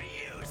never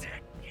use it.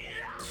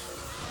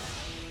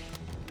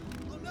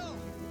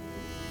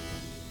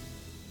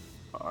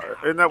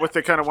 Isn't that what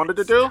they kind of wanted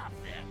to do?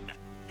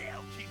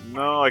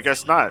 No, I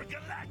guess not.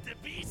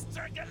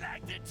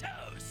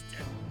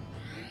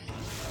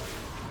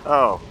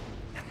 Oh.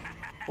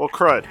 Well,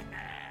 crud.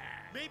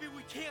 Maybe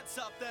we can't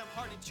stop them,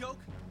 Artichoke,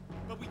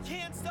 but we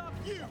can stop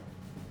you.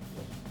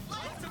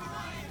 Let's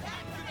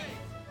activate!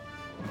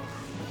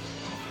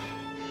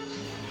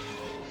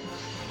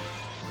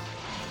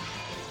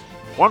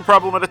 One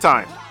problem at a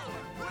time.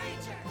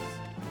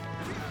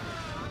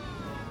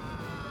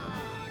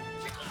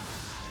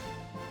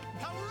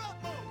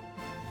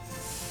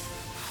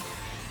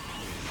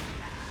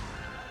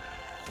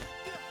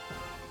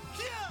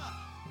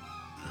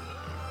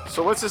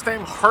 So what's his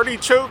name? Party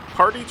Choke?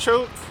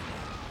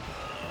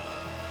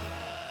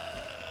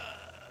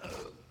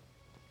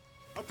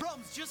 Our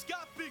problems just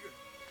got bigger.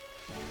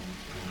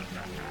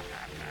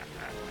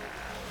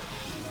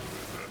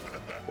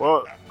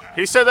 Well,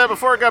 he said that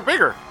before it got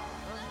bigger.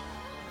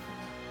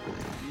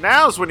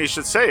 Now's when he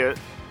should say it.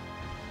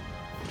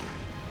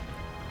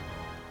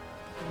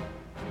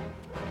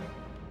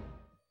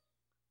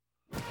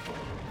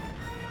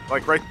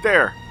 Like right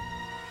there.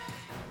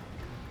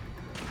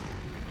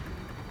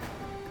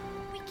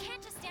 We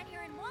can't just stand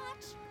here and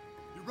watch.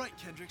 You're right,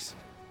 Kendricks.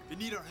 They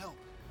need our help.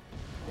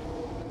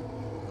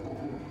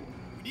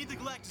 We need the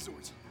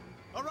Galactozords.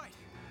 All right,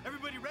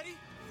 everybody ready?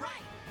 Right.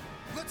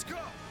 Let's go.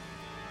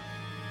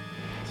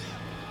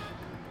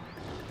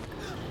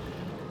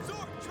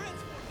 Zord,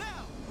 transform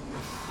now.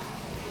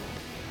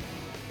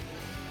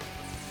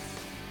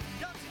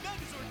 Galaxy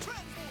Megazord,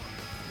 transform.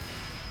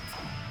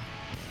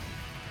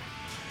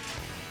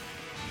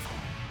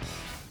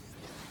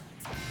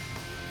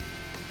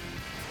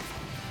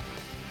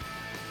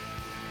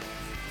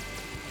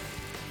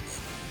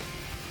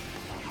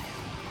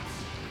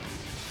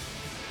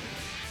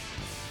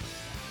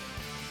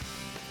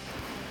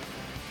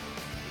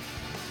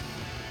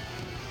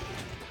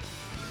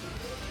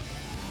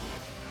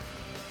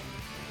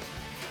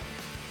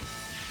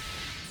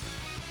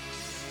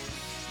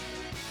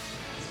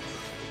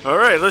 All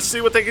right, let's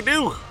see what they can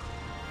do.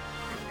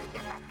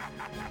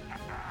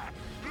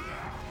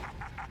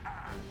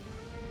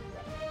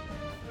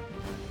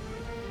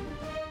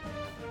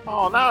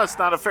 Oh, now it's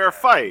not a fair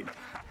fight.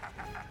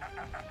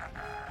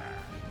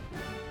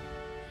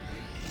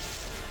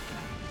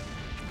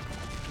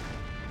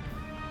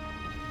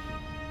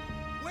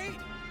 Wait,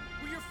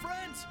 we're your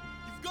friends.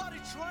 You've got to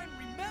try and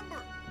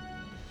remember.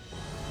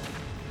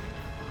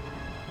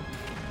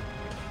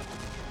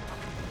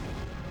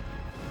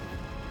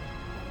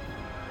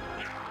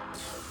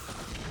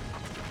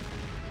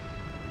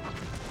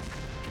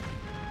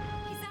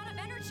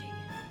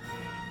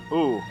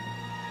 Ooh.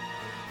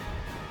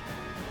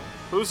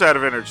 Who's out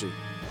of energy?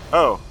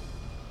 Oh.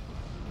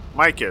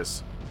 Mike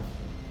is.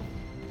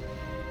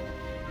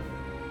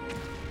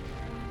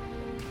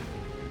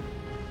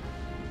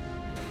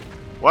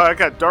 Wow, it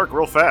got dark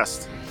real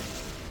fast.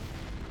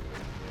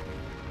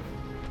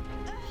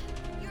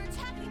 You're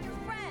attacking your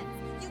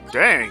friends. You gotta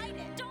Dang. fight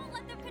it. Don't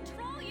let them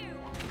control you.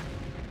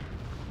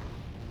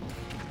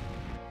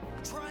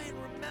 Try and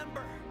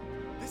remember.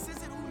 This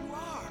isn't who you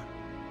are.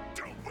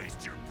 Don't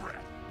waste your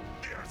breath.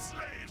 They're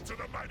slaves to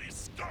the mighty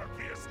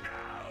Scorpius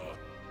now.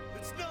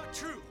 It's not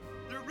true.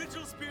 Their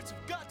original spirits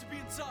have got to be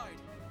inside.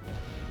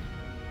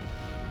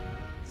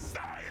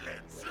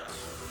 Silence!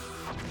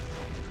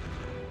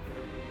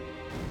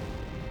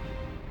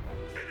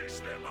 Finish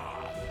them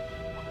off!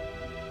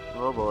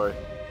 Oh boy.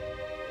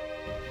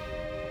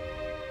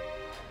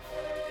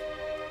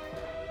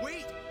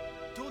 Wait!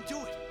 Don't do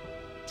it.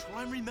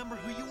 Try and remember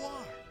who you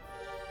are.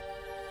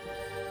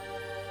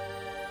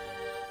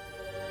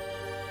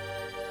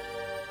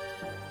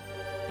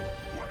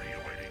 What are you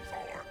waiting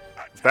for?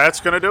 That's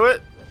gonna do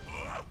it?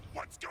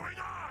 What's going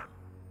on?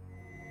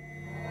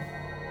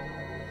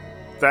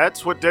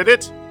 That's what did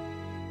it?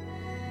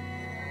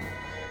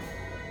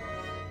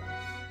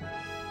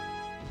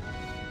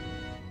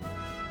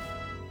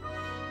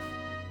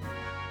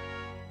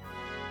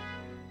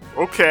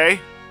 Okay.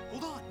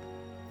 Hold on.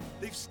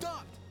 They've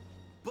stopped.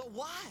 But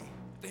why?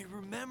 They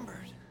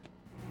remembered.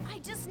 I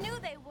just knew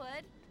they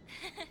would.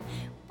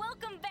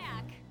 Welcome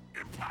back.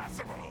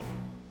 Impossible!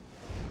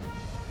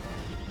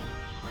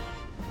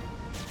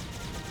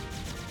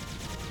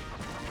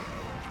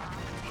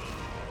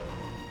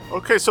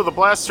 Okay, so the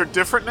blasts are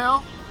different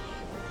now?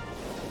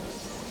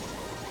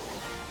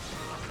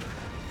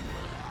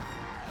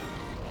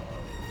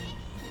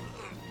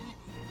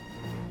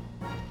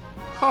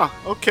 Huh,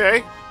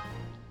 okay.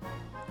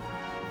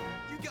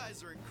 You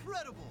guys are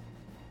incredible.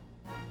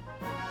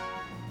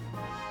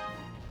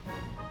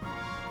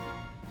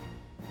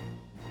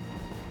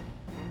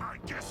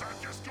 Guess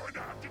I'm just going to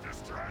have to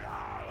destroy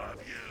all of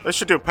you. They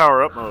should do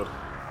power up mode.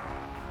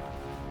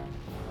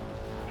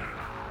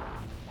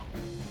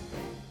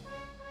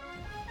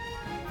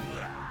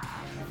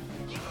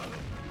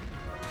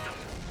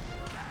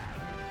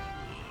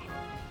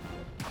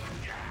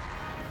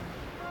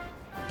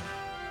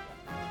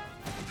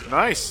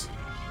 Nice.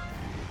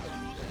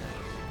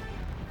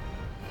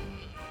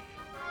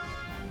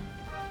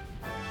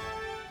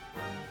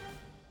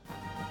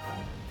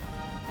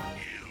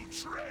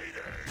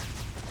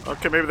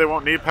 Okay, maybe they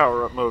won't need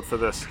power up mode for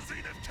this.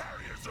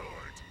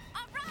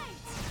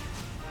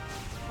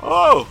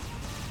 Oh!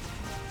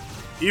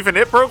 Even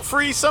it broke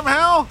free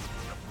somehow?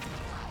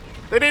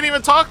 They didn't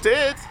even talk to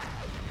it.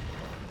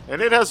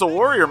 And it has a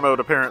warrior mode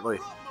apparently.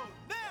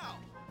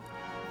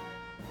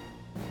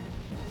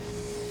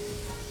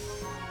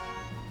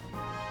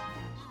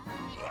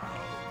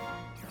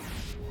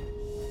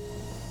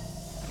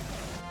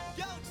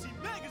 Galaxy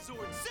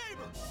Megazord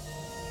Saber!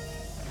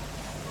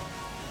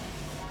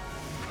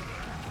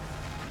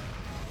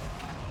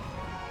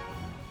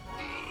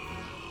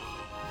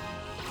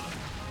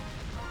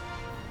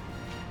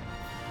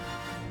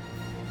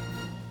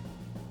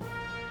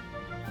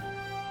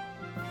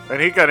 And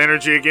he got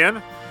energy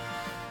again.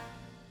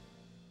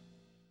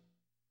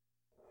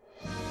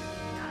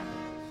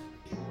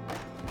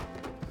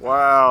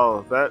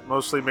 Wow, that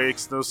mostly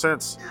makes no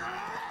sense.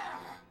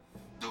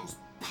 Those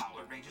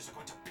Power Rangers are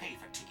going to pay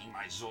for taking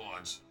my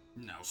Zords.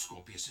 Now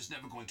Scorpius is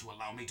never going to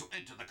allow me to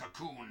enter the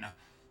cocoon.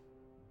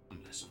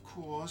 Unless, of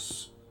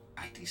course,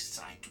 I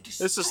decide to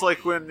destroy. This is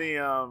like when the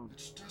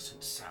Which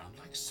doesn't sound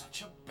like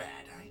such a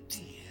bad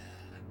idea.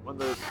 when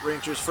the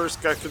Rangers first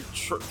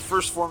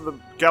formed the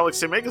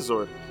Galaxy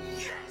Megazord.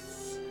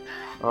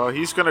 Oh,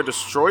 he's gonna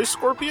destroy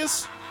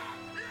Scorpius?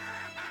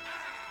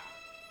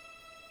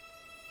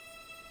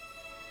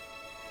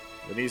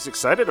 And he's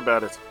excited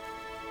about it.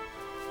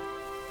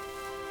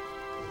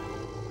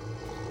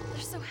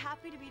 They're so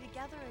happy to be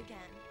together again.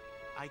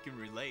 I can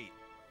relate.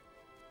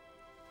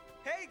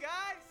 Hey,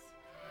 guys!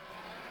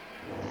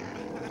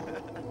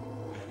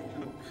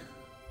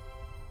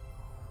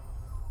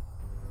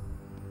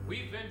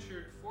 We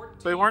ventured 14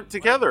 They weren't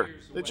together.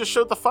 years They away. just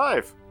showed the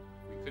 5.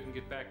 We couldn't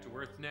get back to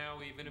Earth now,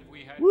 even if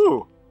we had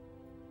Woo! to.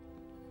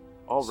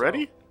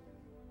 Already?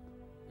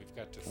 We've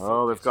got to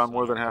Oh, they've focus gone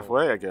more on than our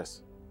halfway, I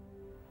guess. goal.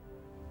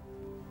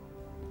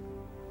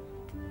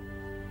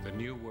 The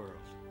new world.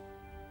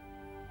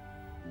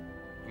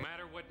 No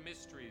matter what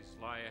mysteries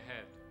lie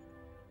ahead,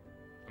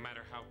 no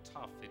matter how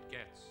tough it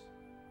gets,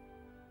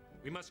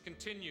 we must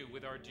continue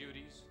with our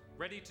duties,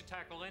 ready to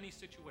tackle any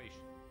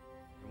situation.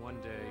 And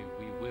one day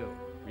we will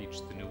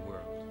reach the new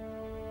world.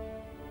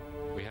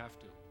 We have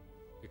to,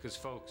 because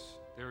folks,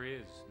 there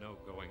is no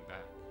going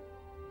back.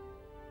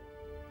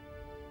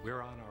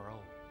 We're on our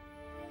own.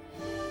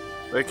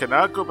 They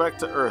cannot go back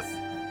to Earth.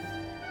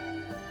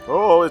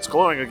 Oh, it's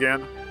glowing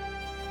again.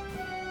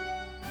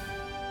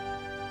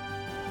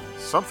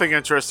 Something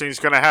interesting is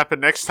going to happen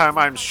next time,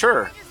 I'm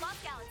sure.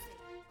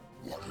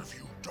 What have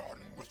you done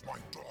with my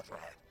daughter?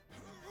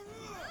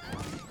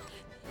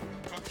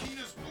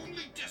 Kakina's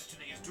only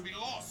destiny is to be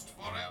lost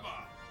forever.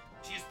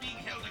 She is being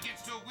held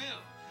against her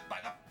will by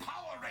the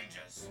Power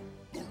Rangers.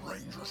 The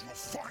Rangers will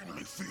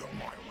finally feel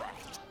my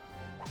wrath.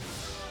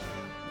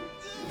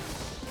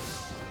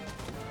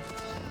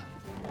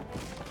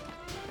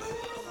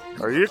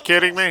 Are you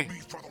kidding me?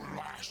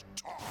 Next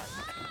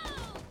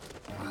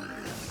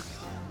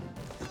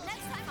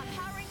time on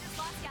Power Rangers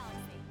Lost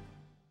Galaxy.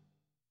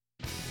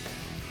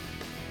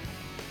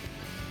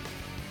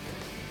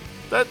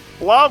 That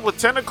blob with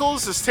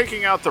tentacles is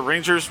taking out the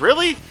Rangers?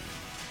 Really?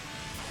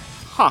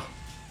 Huh.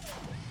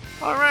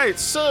 Alright,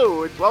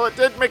 so, while it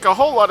did make a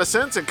whole lot of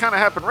sense and kind of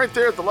happened right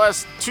there at the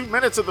last 2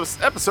 minutes of this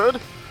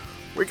episode,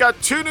 we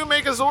got 2 new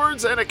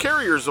Megazords and a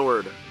Carrier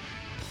Zord.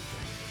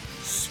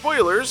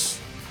 Spoilers,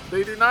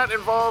 they do not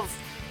involve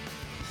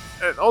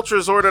an Ultra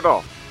Zord at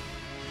all.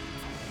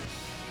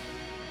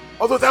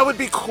 Although that would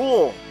be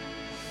cool.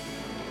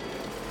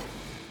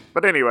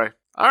 But anyway.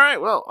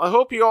 Alright, well, I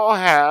hope you all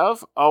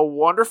have a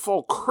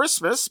wonderful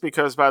Christmas,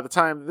 because by the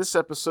time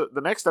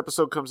the next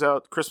episode comes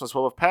out, Christmas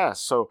will have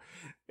passed. So,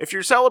 if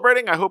you're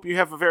celebrating, I hope you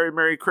have a very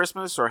Merry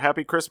Christmas, or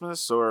Happy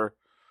Christmas, or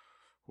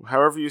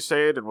however you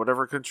say it in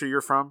whatever country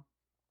you're from.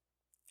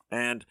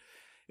 And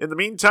in the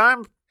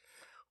meantime,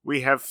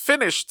 we have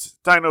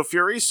finished Dino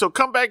Fury, so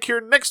come back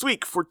here next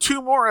week for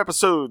 2 more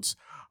episodes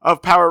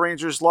of Power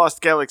Rangers Lost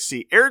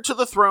Galaxy, Heir to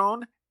the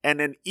Throne, and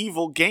an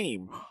Evil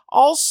Game.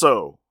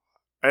 Also,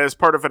 as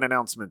part of an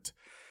announcement,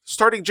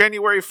 starting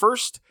January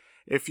 1st,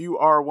 if you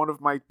are one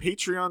of my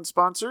Patreon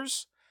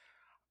sponsors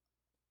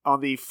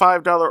on the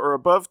 $5 or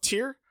above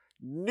tier,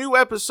 new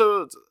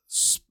episodes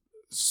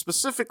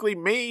specifically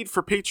made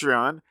for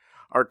Patreon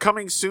are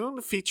coming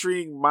soon,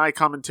 featuring my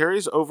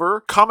commentaries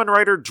over Kamen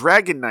Rider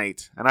Dragon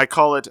Knight, and I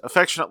call it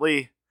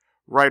affectionately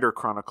Rider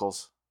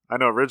Chronicles. I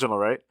know, original,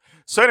 right?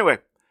 So anyway,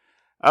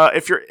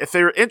 if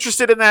they're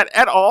interested in that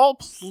at all,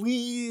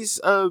 please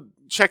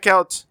check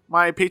out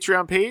my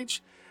Patreon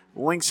page.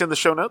 Links in the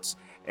show notes.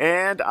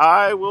 And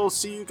I will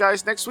see you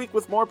guys next week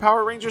with more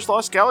Power Rangers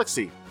Lost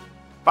Galaxy.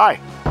 Bye.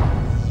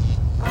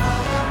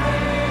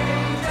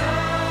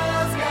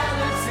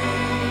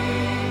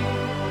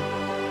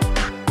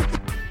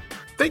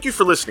 Thank you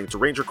for listening to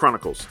Ranger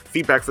Chronicles.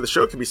 Feedback for the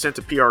show can be sent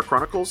to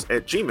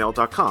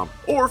prchronicles@gmail.com,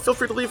 or feel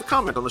free to leave a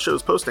comment on the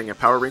show's posting at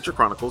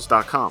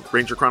powerrangerchronicles.com.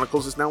 Ranger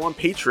Chronicles is now on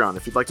Patreon.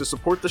 If you'd like to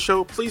support the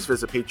show, please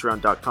visit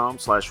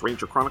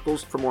patreon.com/Ranger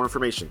Chronicles for more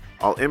information.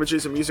 All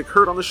images and music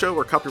heard on the show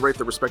are copyright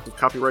their respective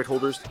copyright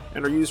holders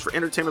and are used for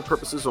entertainment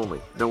purposes only.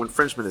 No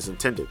infringement is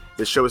intended.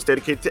 This show is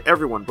dedicated to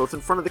everyone, both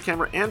in front of the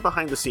camera and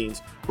behind the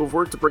scenes, who have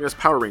worked to bring us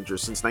Power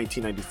Rangers since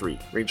 1993.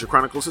 Ranger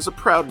Chronicles is a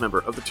proud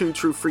member of the Two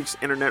True Freaks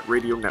Internet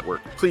Radio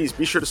Network. Please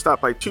be sure to stop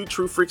by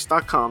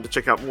twotruefreaks.com to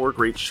check out more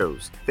great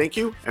shows. Thank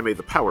you, and may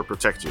the power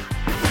protect you.